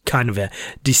has a kind of a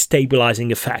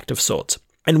destabilizing effect of sorts.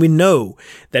 And we know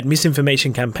that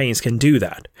misinformation campaigns can do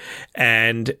that.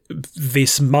 And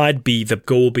this might be the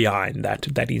goal behind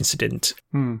that incident.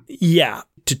 Yeah,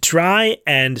 to try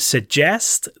and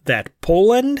suggest that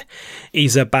Poland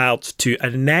is about to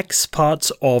annex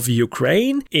parts of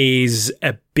Ukraine is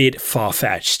a bit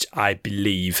far-fetched, I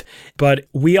believe. But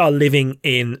we are living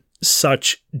in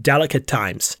such delicate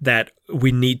times that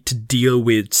we need to deal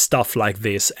with stuff like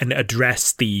this and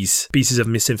address these pieces of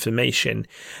misinformation.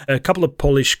 A couple of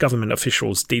Polish government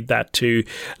officials did that too,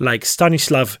 like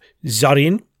Stanislaw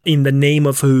Zorin, in the name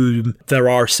of whom there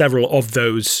are several of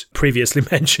those previously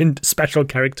mentioned special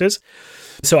characters.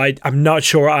 So I'm not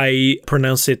sure I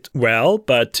pronounce it well,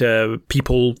 but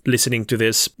people listening to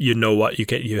this, you know what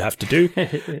you have to do.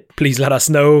 Please let us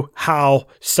know how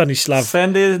Stanislaw...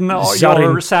 Send in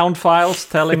your sound files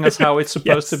telling us how it's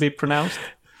supposed to be pronounced.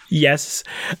 Yes.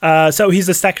 So he's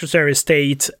the Secretary of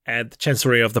State at the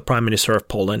Chancellery of the Prime Minister of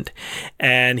Poland.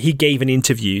 And he gave an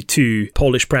interview to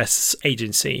Polish press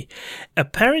agency.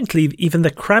 Apparently, even the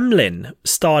Kremlin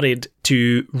started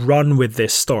to run with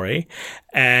this story.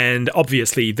 And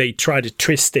obviously, they tried to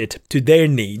twist it to their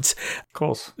needs. Of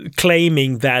course.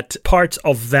 Claiming that parts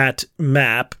of that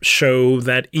map show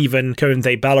that even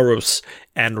current-day Belarus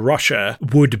and Russia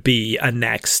would be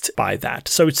annexed by that.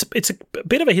 So it's a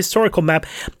bit of a historical map.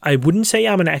 I wouldn't say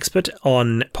I'm an expert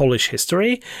on Polish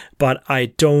history, but I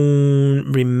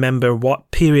don't remember what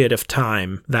period of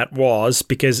time that was,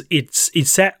 because it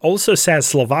also says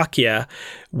Slovakia,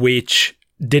 which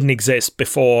didn't exist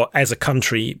before as a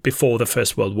country before the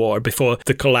First World War, before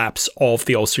the collapse of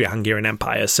the Austro-Hungarian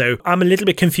Empire. So I'm a little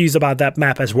bit confused about that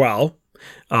map as well.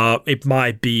 It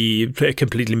might be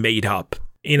completely made up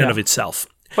in and of itself.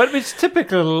 But it's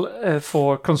typical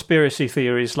for conspiracy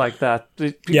theories like that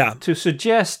to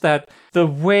suggest that the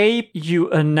way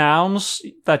you announce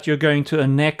that you're going to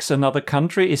annex another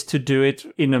country is to do it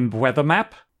in a weather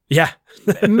map. Yeah.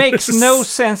 It makes no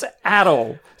sense at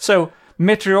all. So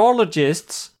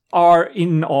meteorologists are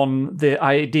in on the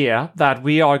idea that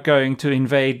we are going to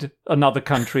invade another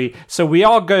country. So we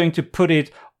are going to put it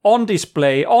on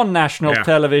display on national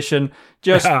television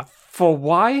just for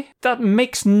why? That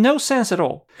makes no sense at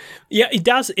all. Yeah, it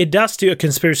does. It does to a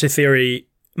conspiracy theory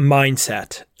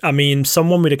mindset. I mean,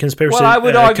 someone with a conspiracy Well, I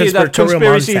would argue that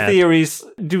conspiracy mindset, theories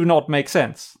do not make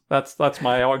sense. That's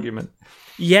my argument.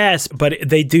 Yes, but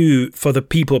they do for the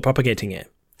people propagating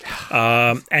it.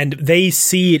 And they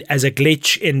see it as a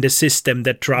glitch in the system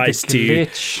that tries to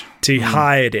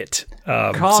hide it.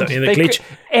 So in the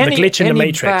glitch in the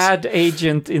Matrix. Any bad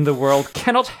agent in the world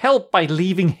cannot help by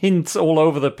leaving hints all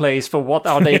over the place for what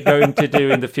are they going to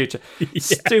do in the future.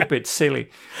 Stupid,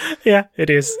 silly. Yeah, it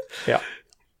is. Yeah.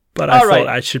 But I thought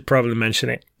I should probably mention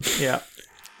it. Yeah.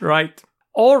 Right.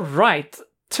 All right.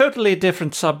 Totally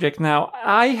different subject now.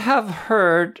 I have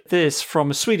heard this from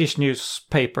a Swedish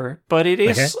newspaper, but it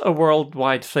is a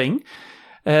worldwide thing.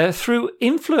 Through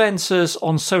influencers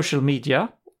on social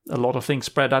media, a lot of things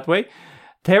spread that way,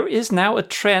 there is now a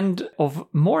trend of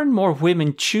more and more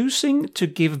women choosing to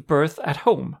give birth at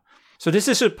home. So this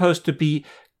is supposed to be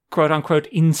quote-unquote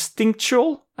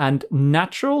instinctual and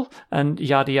natural and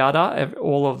yada yada,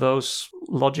 all of those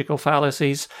logical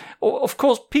fallacies. Of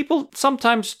course, people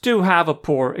sometimes do have a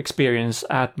poor experience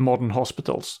at modern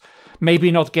hospitals.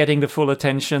 Maybe not getting the full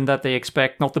attention that they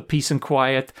expect, not the peace and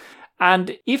quiet.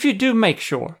 And if you do make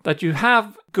sure that you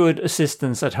have good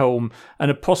assistance at home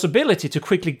and a possibility to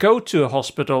quickly go to a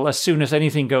hospital as soon as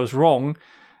anything goes wrong,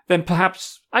 then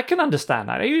perhaps I can understand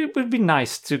that. It would be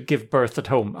nice to give birth at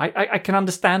home. I can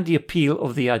understand the appeal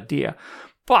of the idea.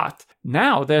 But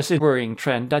now there's a worrying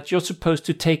trend that you're supposed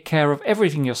to take care of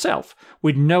everything yourself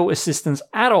with no assistance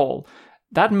at all.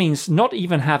 That means not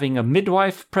even having a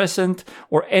midwife present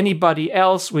or anybody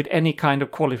else with any kind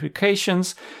of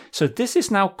qualifications. So this is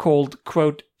now called,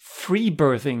 quote, free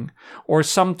birthing, or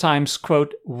sometimes,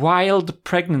 quote, wild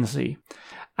pregnancy.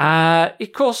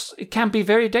 It can be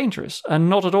very dangerous and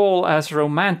not at all as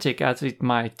romantic as it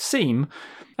might seem.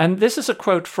 And this is a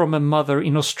quote from a mother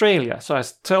in Australia. So I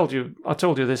told you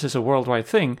this is a worldwide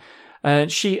thing.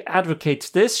 She advocates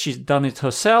this. She's done it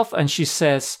herself. And she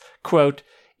says, quote,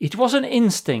 "It was an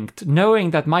instinct, knowing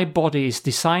that my body is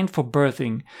designed for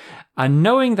birthing, and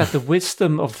knowing that the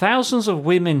wisdom of thousands of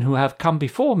women who have come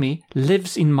before me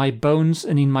lives in my bones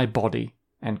and in my body."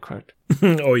 End quote.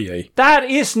 Oh, yay. That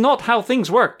is not how things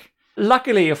work.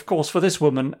 Luckily, of course, for this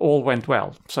woman, all went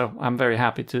well. So I'm very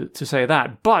happy to say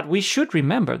that. But we should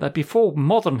remember that before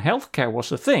modern healthcare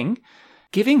was a thing,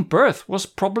 giving birth was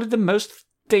probably the most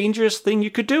dangerous thing you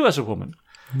could do as a woman.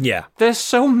 Yeah. There's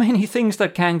so many things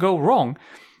that can go wrong,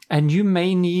 and you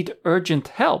may need urgent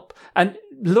help. And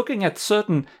looking at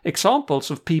certain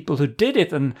examples of people who did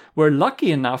it and were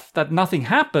lucky enough that nothing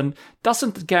happened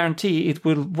doesn't guarantee it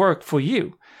will work for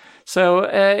you. So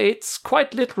it's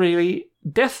quite literally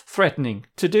death-threatening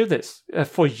to do this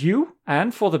for you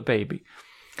and for the baby.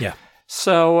 Yeah.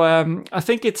 So I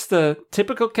think it's the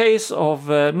typical case of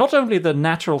not only the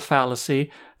natural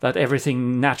fallacy that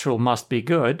everything natural must be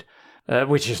good,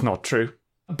 which is not true,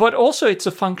 but also it's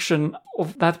a function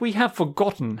of that we have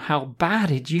forgotten how bad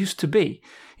it used to be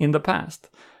in the past.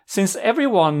 Since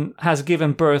everyone has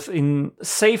given birth in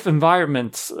safe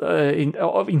environments,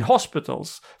 in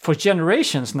hospitals for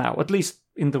generations now, at least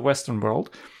in the Western world,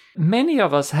 many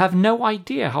of us have no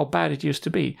idea how bad it used to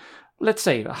be. Let's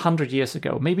say 100 years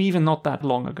ago, maybe even not that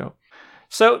long ago.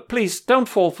 So please don't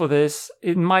fall for this.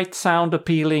 It might sound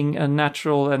appealing and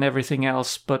natural and everything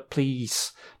else, but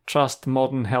please trust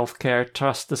modern healthcare,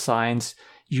 trust the science.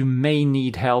 you may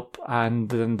need help, and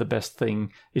then the best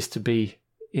thing is to be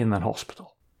in an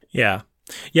hospital. Yeah.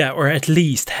 Yeah, or at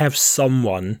least have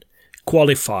someone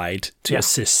qualified to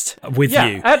assist with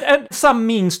you. And some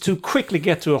means to quickly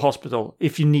get to a hospital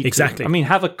if you need Exactly. to. I mean,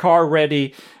 have a car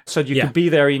ready so you can be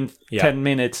there in 10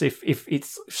 minutes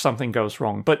if something goes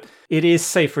wrong. But it is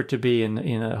safer to be in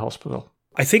a hospital.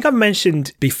 I think I've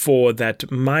mentioned before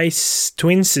that my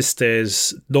twin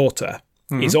sister's daughter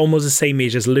is almost the same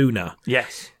age as Luna.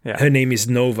 Yes. Yeah. Her name is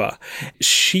Nova.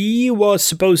 She was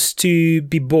supposed to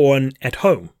be born at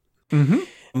home. Mm-hmm.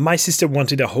 My sister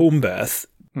wanted a home birth.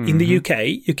 In the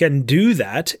UK, you can do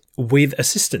that with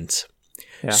assistance.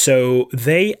 Yeah. So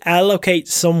they allocate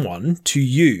someone to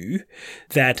you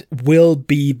that will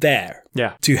be there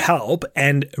to help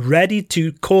and ready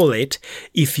to call it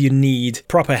if you need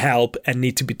proper help and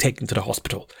need to be taken to the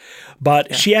hospital.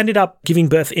 But she ended up giving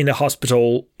birth in the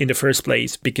hospital in the first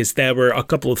place because there were a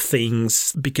couple of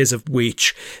things because of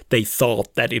which they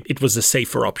thought that it was a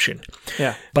safer option.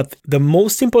 Yeah. But the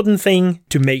most important thing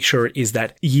to make sure is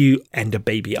that you and the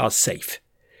baby are safe.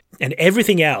 And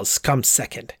everything else comes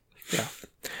second. Yeah.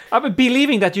 I'm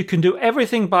believing that you can do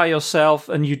everything by yourself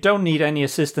and you don't need any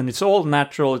assistance. It's all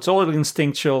natural. It's all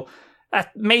instinctual.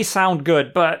 That may sound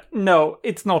good, but no,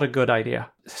 it's not a good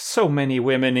idea. So many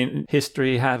women in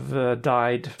history have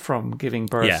died from giving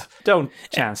birth. Yeah. Don't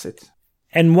chance it.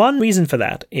 And one reason for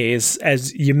that is,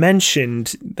 as you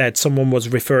mentioned, that someone was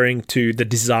referring to the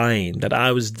design, that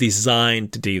I was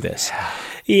designed to do this.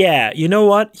 Yeah, you know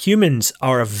what? Humans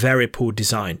are a very poor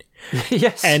design.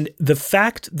 Yes. And the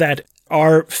fact that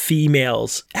our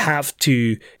females have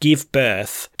to give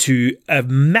birth to a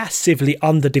massively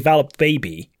underdeveloped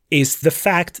baby is the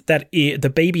fact that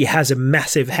the baby has a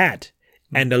massive head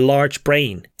and a large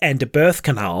brain, and the birth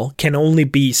canal can only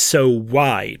be so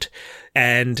wide.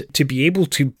 And to be able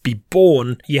to be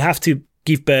born, you have to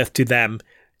give birth to them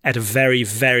at a very,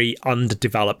 very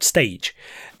underdeveloped stage.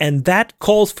 And that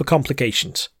calls for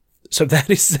complications. So that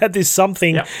is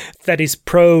something that is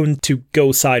prone to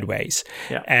go sideways.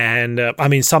 Yeah. And I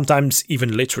mean, sometimes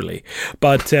even literally.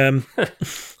 But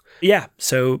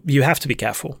so you have to be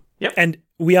careful. Yep. And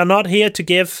we are not here to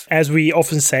give, as we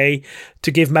often say,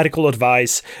 to give medical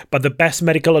advice. But the best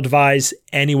medical advice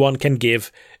anyone can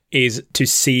give is to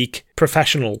seek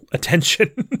professional attention.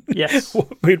 Yes.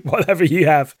 With whatever you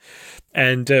have.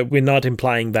 And we're not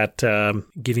implying that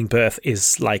giving birth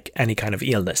is like any kind of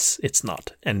illness. It's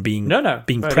not. And being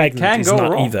pregnant is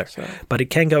not wrong, either. So. But it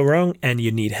can go wrong, and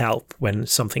you need help when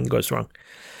something goes wrong.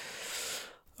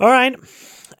 All right.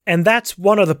 And that's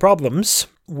one of the problems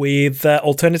with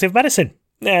alternative medicine.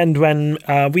 And when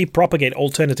we propagate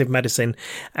alternative medicine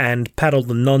and peddle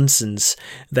the nonsense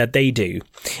that they do.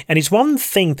 And it's one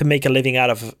thing to make a living out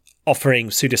of offering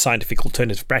pseudoscientific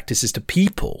alternative practices to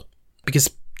people, because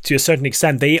to a certain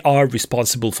extent, they are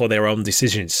responsible for their own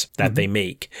decisions that they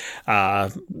make.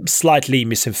 Slightly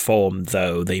misinformed,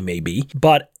 though they may be.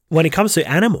 But when it comes to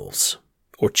animals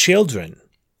or children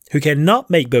who cannot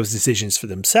make those decisions for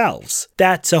themselves,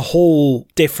 that's a whole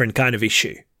different kind of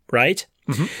issue, right?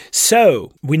 Mm-hmm.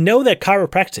 So we know that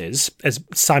chiropractors, as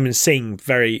Simon Singh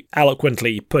very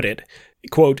eloquently put it,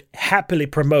 quote, happily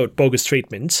promote bogus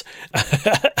treatments,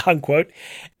 unquote.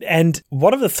 And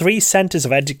one of the 3 centers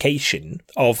of education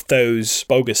of those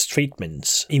bogus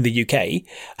treatments in the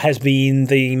UK has been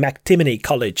the McTimoney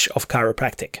College of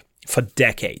Chiropractic for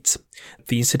decades.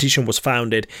 The institution was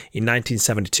founded in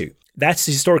 1972. That's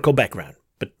the historical background.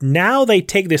 But now they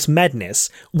take this madness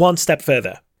one step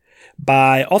further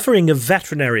by offering a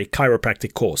veterinary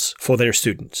chiropractic course for their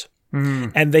students.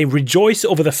 And they rejoice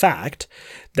over the fact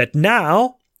that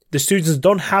now the students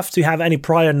don't have to have any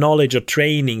prior knowledge or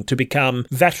training to become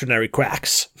veterinary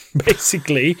quacks,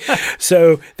 basically.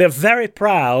 So they're very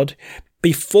proud.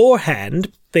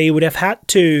 Beforehand, they would have had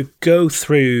to go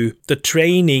through the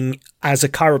training as a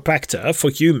chiropractor for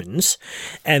humans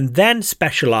and then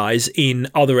specialize in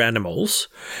other animals.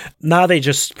 Now they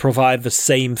just provide the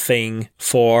same thing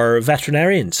for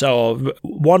veterinarians or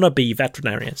wannabe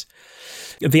veterinarians.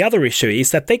 The other issue is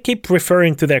that they keep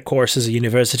referring to their course as a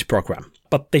university program,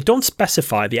 but they don't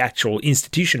specify the actual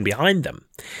institution behind them.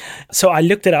 So I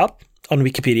looked it up on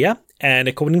Wikipedia, and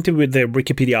according to the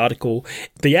Wikipedia article,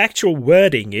 the actual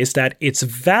wording is that it's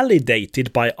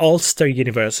validated by Ulster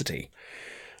University.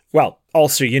 Well,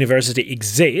 Ulster University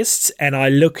exists, and I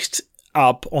looked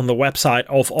up on the website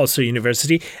of Ulster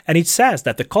University, and it says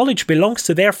that the college belongs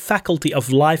to their Faculty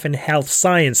of Life and Health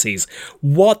Sciences.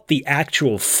 What the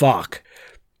actual fuck?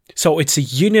 So it's a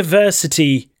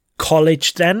university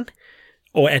college then,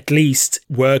 or at least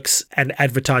works and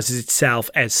advertises itself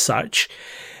as such.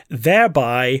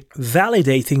 thereby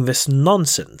validating this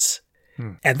nonsense.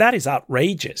 And that is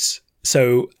outrageous.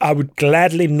 So I would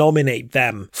gladly nominate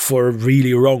them for a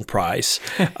really wrong prize.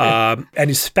 And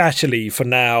especially for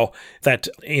now that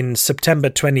in September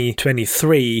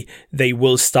 2023, they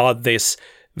will start this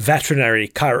veterinary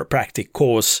chiropractic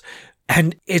course.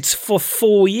 And it's for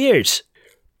 4 years.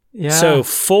 Yeah. So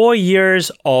 4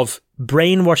 years of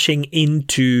brainwashing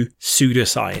into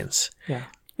pseudoscience. Yeah.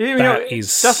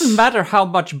 It doesn't matter how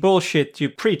much bullshit you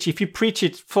preach. If you preach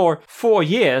it for 4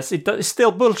 years, it's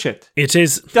still bullshit. It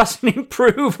is. It doesn't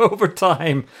improve over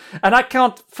time. And I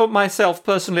can't, for myself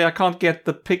personally, I can't get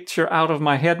the picture out of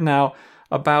my head now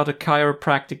about a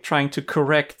chiropractic trying to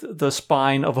correct the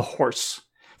spine of a horse.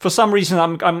 For some reason,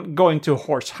 I'm going to a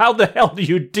horse. How the hell do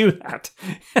you do that?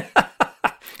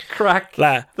 Crack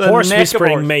the horse neck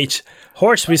whispering of horse.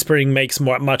 Horse whispering makes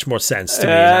much more sense to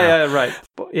me now. Yeah, right.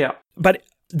 Yeah. But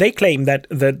they claim that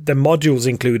the modules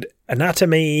include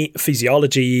anatomy,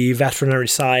 physiology, veterinary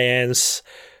science,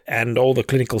 and all the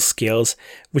clinical skills,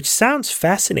 which sounds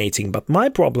fascinating. But my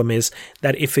problem is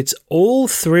that if it's all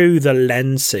through the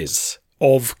lenses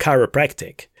of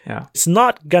chiropractic, it's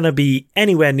not going to be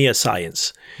anywhere near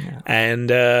science. Yeah. And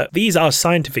these are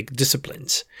scientific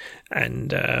disciplines.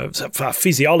 And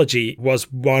physiology was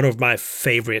one of my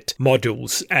favorite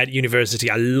modules at university.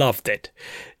 I loved it.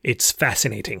 It's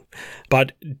fascinating.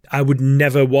 But I would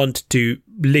never want to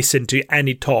listen to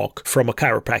any talk from a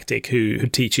chiropractic who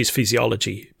teaches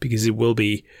physiology, because it will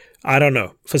be, I don't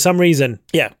know, for some reason,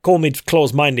 call me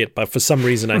close-minded, but for some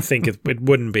reason I think it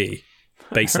wouldn't be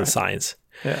based on science.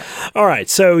 Yeah. All right,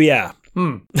 so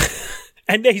and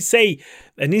they say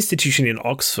an institution in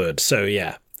Oxford, so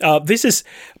this is,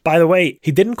 by the way,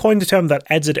 he didn't coin the term that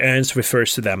Edzard Ernst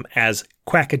refers to them as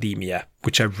quackademia,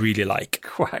 which I really like.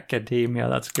 Quackademia,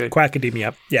 that's good.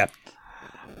 Quackademia, yeah.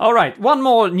 All right, one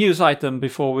more news item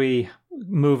before we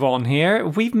move on here.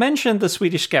 We've mentioned the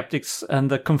Swedish Skeptics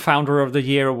and the Confounder of the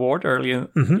Year award earlier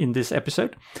in this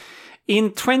episode.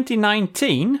 In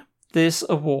 2019, this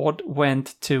award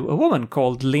went to a woman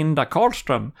called Linda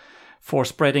Karlström for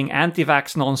spreading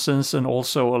anti-vax nonsense and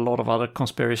also a lot of other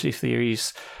conspiracy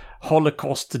theories,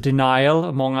 Holocaust denial,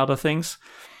 among other things.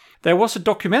 There was a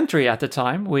documentary at the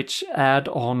time which aired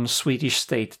on Swedish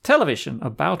state television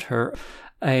about her.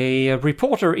 A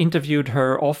reporter interviewed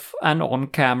her off and on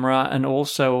camera, and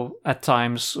also at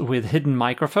times with hidden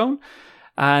microphone.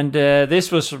 And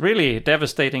this was really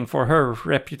devastating for her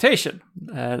reputation,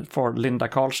 for Linda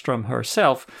Karlström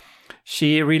herself.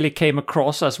 She really came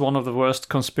across as one of the worst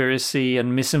conspiracy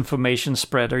and misinformation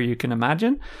spreader you can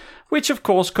imagine, which of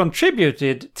course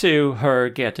contributed to her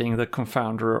getting the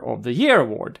Confounder of the Year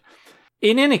award.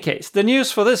 In any case, the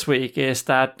news for this week is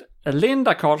that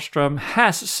Linda Karlström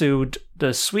has sued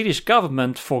the Swedish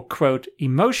government for, quote,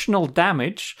 emotional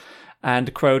damage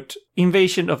and, quote,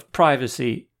 invasion of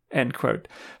privacy, end quote,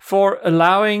 for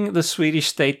allowing the Swedish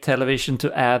state television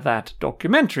to air that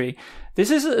documentary. This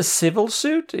is a civil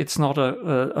suit. It's not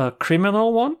a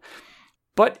criminal one.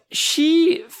 But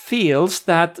she feels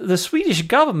that the Swedish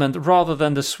government, rather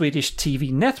than the Swedish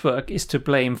TV network, is to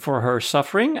blame for her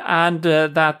suffering, and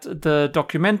that the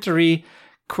documentary,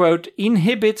 quote,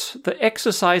 inhibits the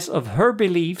exercise of her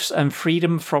beliefs and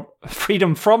freedom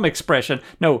of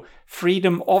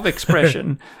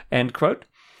expression, end quote.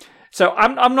 So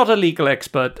I'm not a legal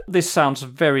expert. This sounds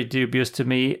very dubious to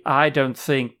me. I don't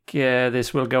think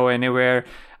this will go anywhere.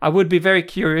 I would be very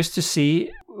curious to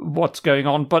see what's going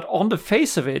on, but on the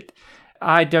face of it,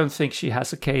 I don't think she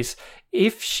has a case.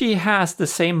 If she has the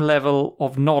same level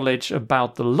of knowledge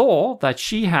about the law that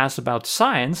she has about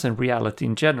science and reality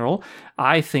in general,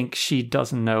 I think she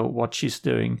doesn't know what she's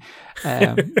doing.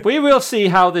 We will see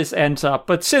how this ends up.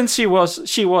 But since she was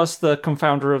the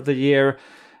Confounder of the Year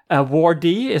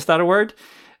awardee, is that a word?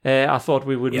 I thought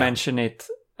we would mention it.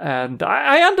 And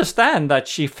I understand that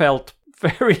she felt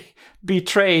very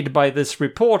betrayed by this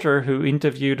reporter who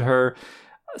interviewed her,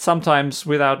 sometimes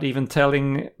without even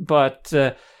telling, but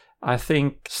I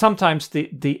think sometimes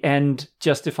the end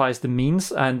justifies the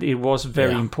means, and it was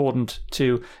very important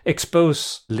to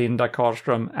expose Linda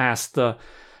Karlström as the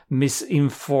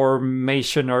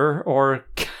misinformationer or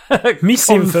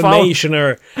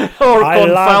misinformationer or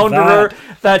confounder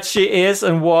that she is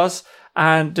and was.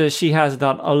 And she has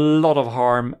done a lot of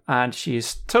harm, and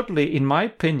she's totally, in my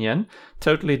opinion,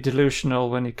 totally delusional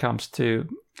when it comes to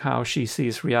how she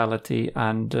sees reality,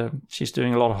 and she's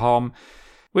doing a lot of harm.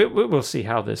 We'll see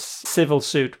how this civil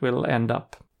suit will end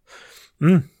up.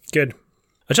 Good.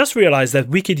 I just realized that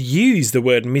we could use the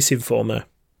word misinformer.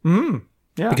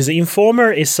 Yeah. Because the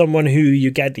informer is someone who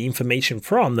you get the information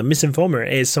from. The misinformer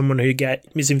is someone who you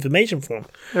get misinformation from.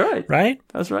 Right. Right?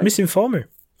 That's right. Misinformer.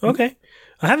 Okay.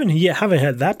 I haven't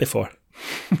heard that before.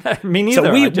 Me neither.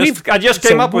 So I just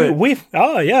came up with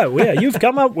it. You've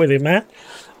come up with it, man.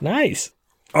 Nice.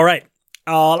 All right.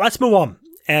 Let's move on.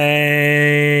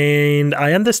 And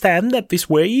I understand that this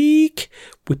week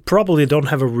we probably don't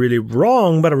have a really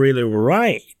wrong, but a really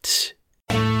right.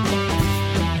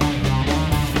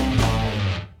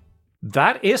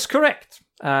 That is correct.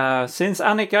 Since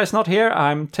Annika is not here,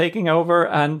 I'm taking over.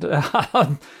 And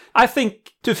I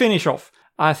think, to finish off,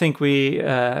 I think we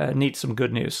need some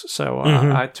good news. So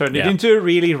I turned it into a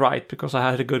really right because I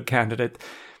had a good candidate.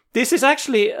 This is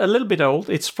actually a little bit old.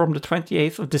 It's from the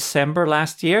 28th of December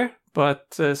last year,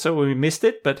 but so we missed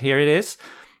it, but here it is.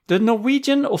 The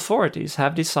Norwegian authorities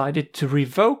have decided to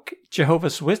revoke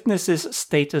Jehovah's Witnesses'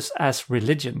 status as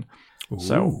religion.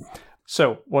 So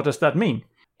what does that mean?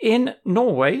 In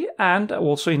Norway and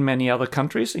also in many other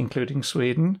countries, including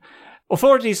Sweden,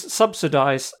 authorities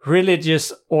subsidize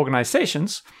religious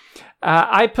organizations.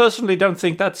 I personally don't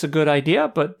think that's a good idea,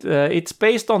 but it's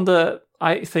based on the,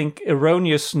 I think,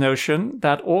 erroneous notion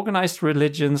that organized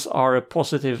religions are a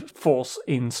positive force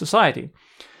in society.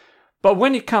 But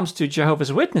when it comes to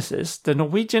Jehovah's Witnesses, the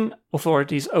Norwegian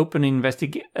authorities opened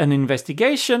an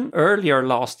investigation earlier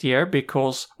last year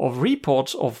because of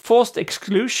reports of forced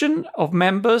exclusion of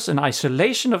members and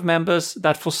isolation of members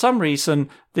that for some reason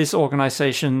this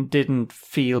organization didn't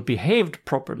feel behaved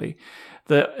properly.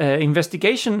 The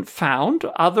investigation found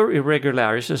other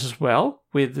irregularities as well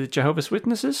with the Jehovah's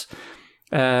Witnesses.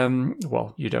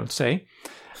 Well, you don't say.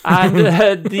 And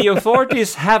the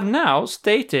authorities have now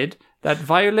stated that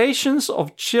violations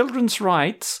of children's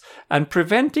rights and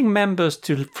preventing members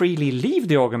to freely leave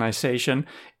the organization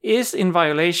is in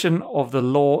violation of the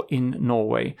law in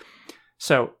Norway.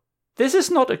 So this is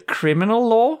not a criminal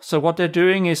law. So what they're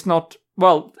doing is not,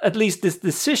 well, at least this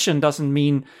decision doesn't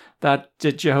mean that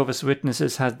the Jehovah's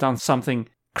Witnesses has done something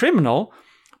criminal,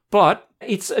 but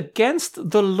it's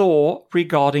against the law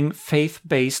regarding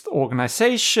faith-based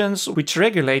organizations, which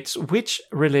regulates which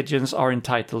religions are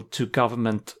entitled to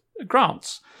government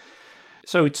grants.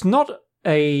 So it's not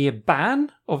a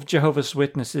ban of Jehovah's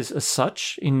Witnesses as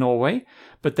such in Norway,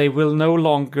 but they will no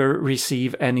longer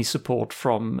receive any support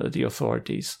from the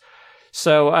authorities.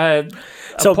 So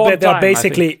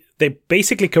they're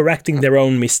basically correcting their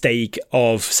own mistake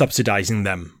of subsidizing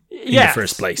them in the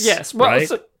first place. Yes, well, right?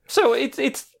 so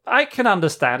it's I can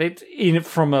understand it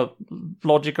from a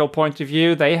logical point of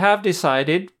view. They have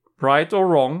decided, right or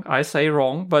wrong, I say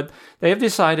wrong, but they have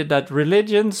decided that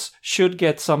religions should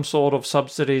get some sort of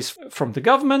subsidies from the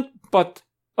government, but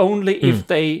only if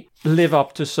they live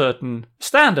up to certain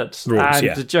standards. Rules,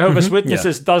 and the Jehovah's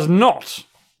Witnesses does not,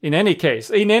 in any case,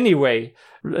 in any way,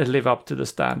 live up to the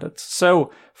standards.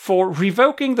 So for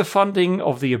revoking the funding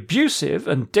of the abusive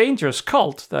and dangerous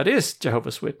cult that is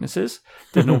Jehovah's Witnesses,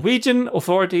 the Norwegian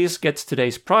authorities gets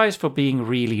today's prize for being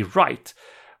really right.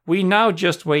 We now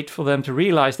just wait for them to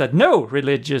realize that no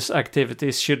religious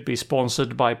activities should be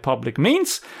sponsored by public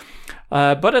means,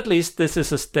 but at least this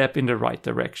is a step in the right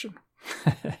direction.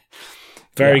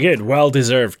 Very good. Well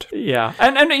deserved. Yeah.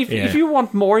 And if you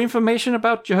want more information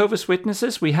about Jehovah's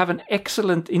Witnesses, we have an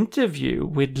excellent interview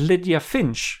with Lydia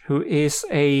Finch, who is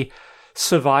a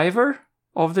survivor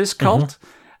of this cult.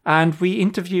 And we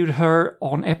interviewed her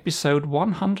on episode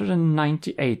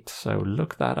 198. So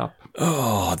look that up.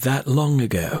 Oh, that long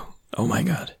ago. Oh my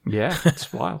God. Yeah,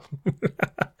 it's wild.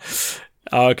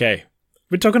 Okay.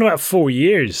 We're talking about 4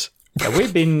 years. Yeah,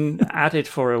 we've been at it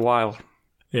for a while.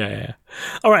 Yeah.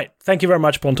 All right. Thank you very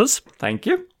much, Pontus. Thank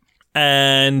you.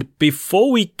 And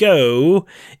before we go,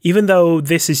 even though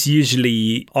this is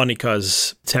usually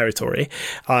Annika's territory,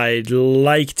 I'd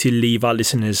like to leave our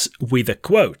listeners with a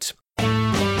quote.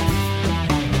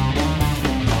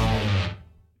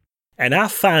 And I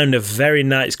found a very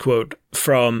nice quote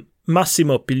from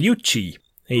Massimo Pigliucci,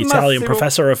 an Italian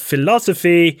professor of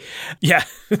philosophy. Yeah,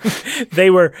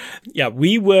 they were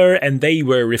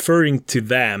referring to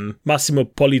them, Massimo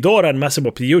Polidoro and Massimo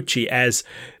Pigliucci, as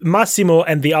Massimo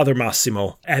and the other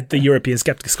Massimo at the European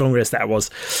Skeptics Congress that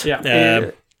was.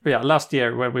 Last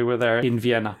year when we were there in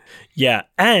Vienna. Yeah,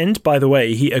 and by the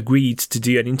way, he agreed to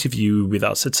do an interview with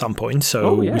us at some point,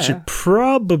 so we should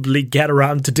probably get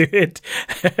around to do it.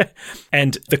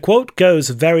 And the quote goes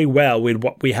very well with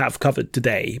what we have covered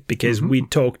today, because we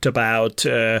talked about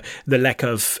the lack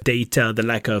of data, the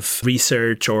lack of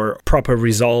research or proper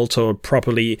results or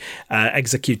properly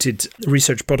executed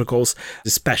research protocols,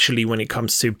 especially when it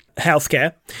comes to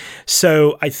healthcare.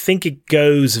 So I think it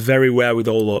goes very well with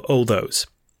all those.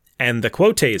 And the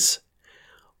quote is,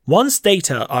 Once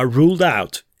data are ruled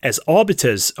out as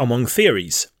arbiters among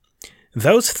theories,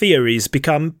 those theories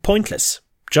become pointless,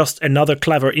 just another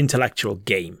clever intellectual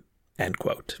game. End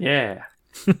quote. Yeah.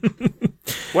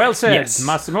 Well said, yes.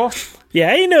 Massimo.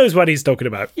 Yeah, he knows what he's talking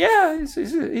about. Yeah,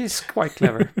 he's quite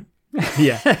clever.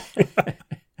 Yeah.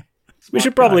 We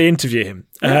should probably interview him.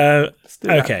 Yeah,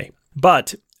 okay.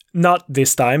 But not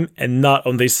this time and not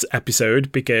on this episode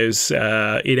because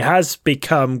it has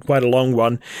become quite a long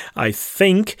one, I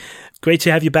think. Great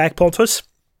to have you back, Pontus.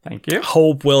 Thank you.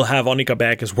 Hope we'll have Annika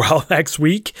back as well next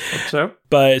week. Hope so.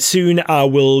 But soon I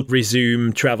will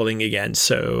resume traveling again.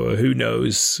 So who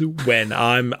knows when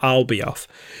I'll be off.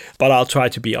 But I'll try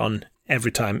to be on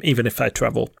every time, even if I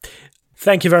travel.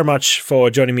 Thank you very much for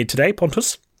joining me today,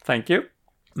 Pontus. Thank you.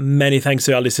 Many thanks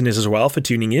to our listeners as well for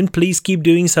tuning in. Please keep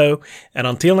doing so. And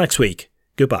until next week,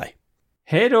 goodbye.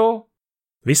 Hej då.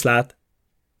 Vi slät.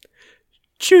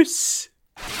 Tschüss.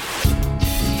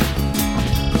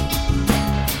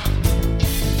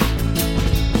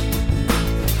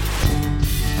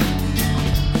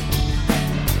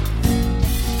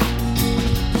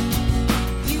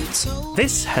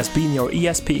 This has been your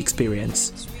ESP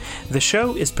experience. The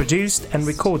show is produced and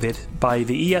recorded by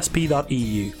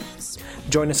TheESP.eu.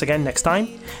 Join us again next time,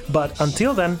 but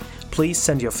until then, please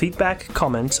send your feedback,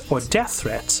 comments, or death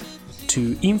threats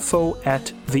to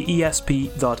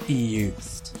info@theesp.eu.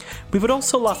 We would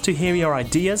also love to hear your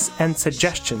ideas and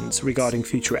suggestions regarding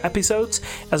future episodes,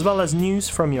 as well as news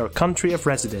from your country of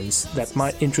residence that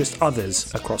might interest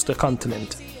others across the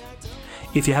continent.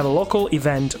 If you have a local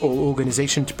event or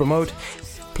organization to promote,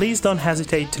 please don't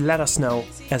hesitate to let us know,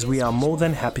 as we are more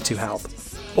than happy to help.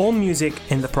 All music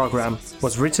in the program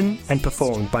was written and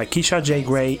performed by Keisha J.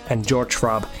 Gray and George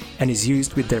Schwab and is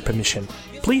used with their permission.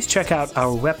 Please check out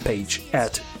our webpage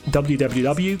at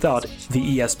www.theesp.eu,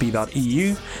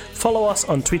 follow us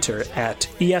on Twitter at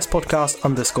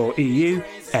espodcast_EU,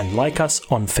 and like us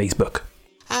on Facebook.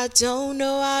 I don't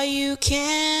know how you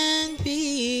can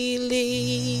believe.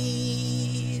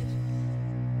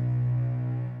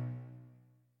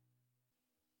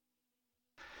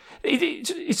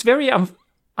 It's very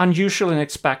unusual and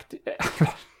expected.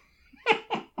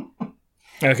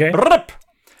 Okay.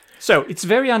 So, it's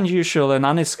very unusual and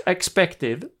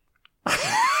unexpected.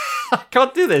 I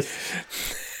can't do this.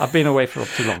 I've been away for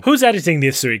too long. Who's editing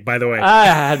this week, by the way? I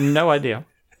had no idea.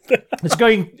 It's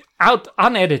going out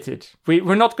unedited.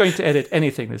 We're not going to edit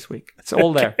anything this week. It's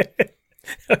all there.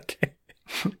 Okay.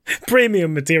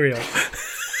 Premium material.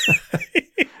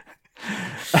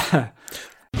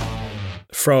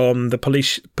 From the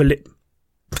Polish...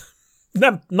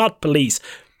 no, not police.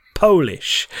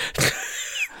 Polish.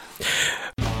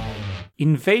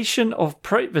 Invasion of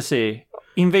privacy.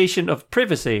 Invasion of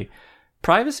privacy.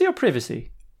 Privacy or privacy?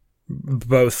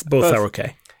 Both are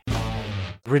okay.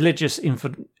 Religious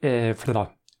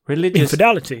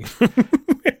infidelity.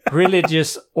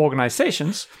 Religious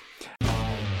organizations.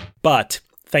 But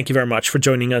thank you very much for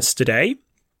joining us today.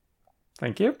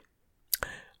 Thank you.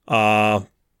 That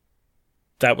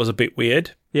was a bit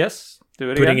weird. Yes,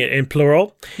 do it Putting again. it in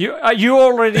plural. I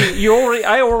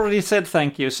already said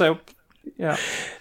thank you. So, yeah.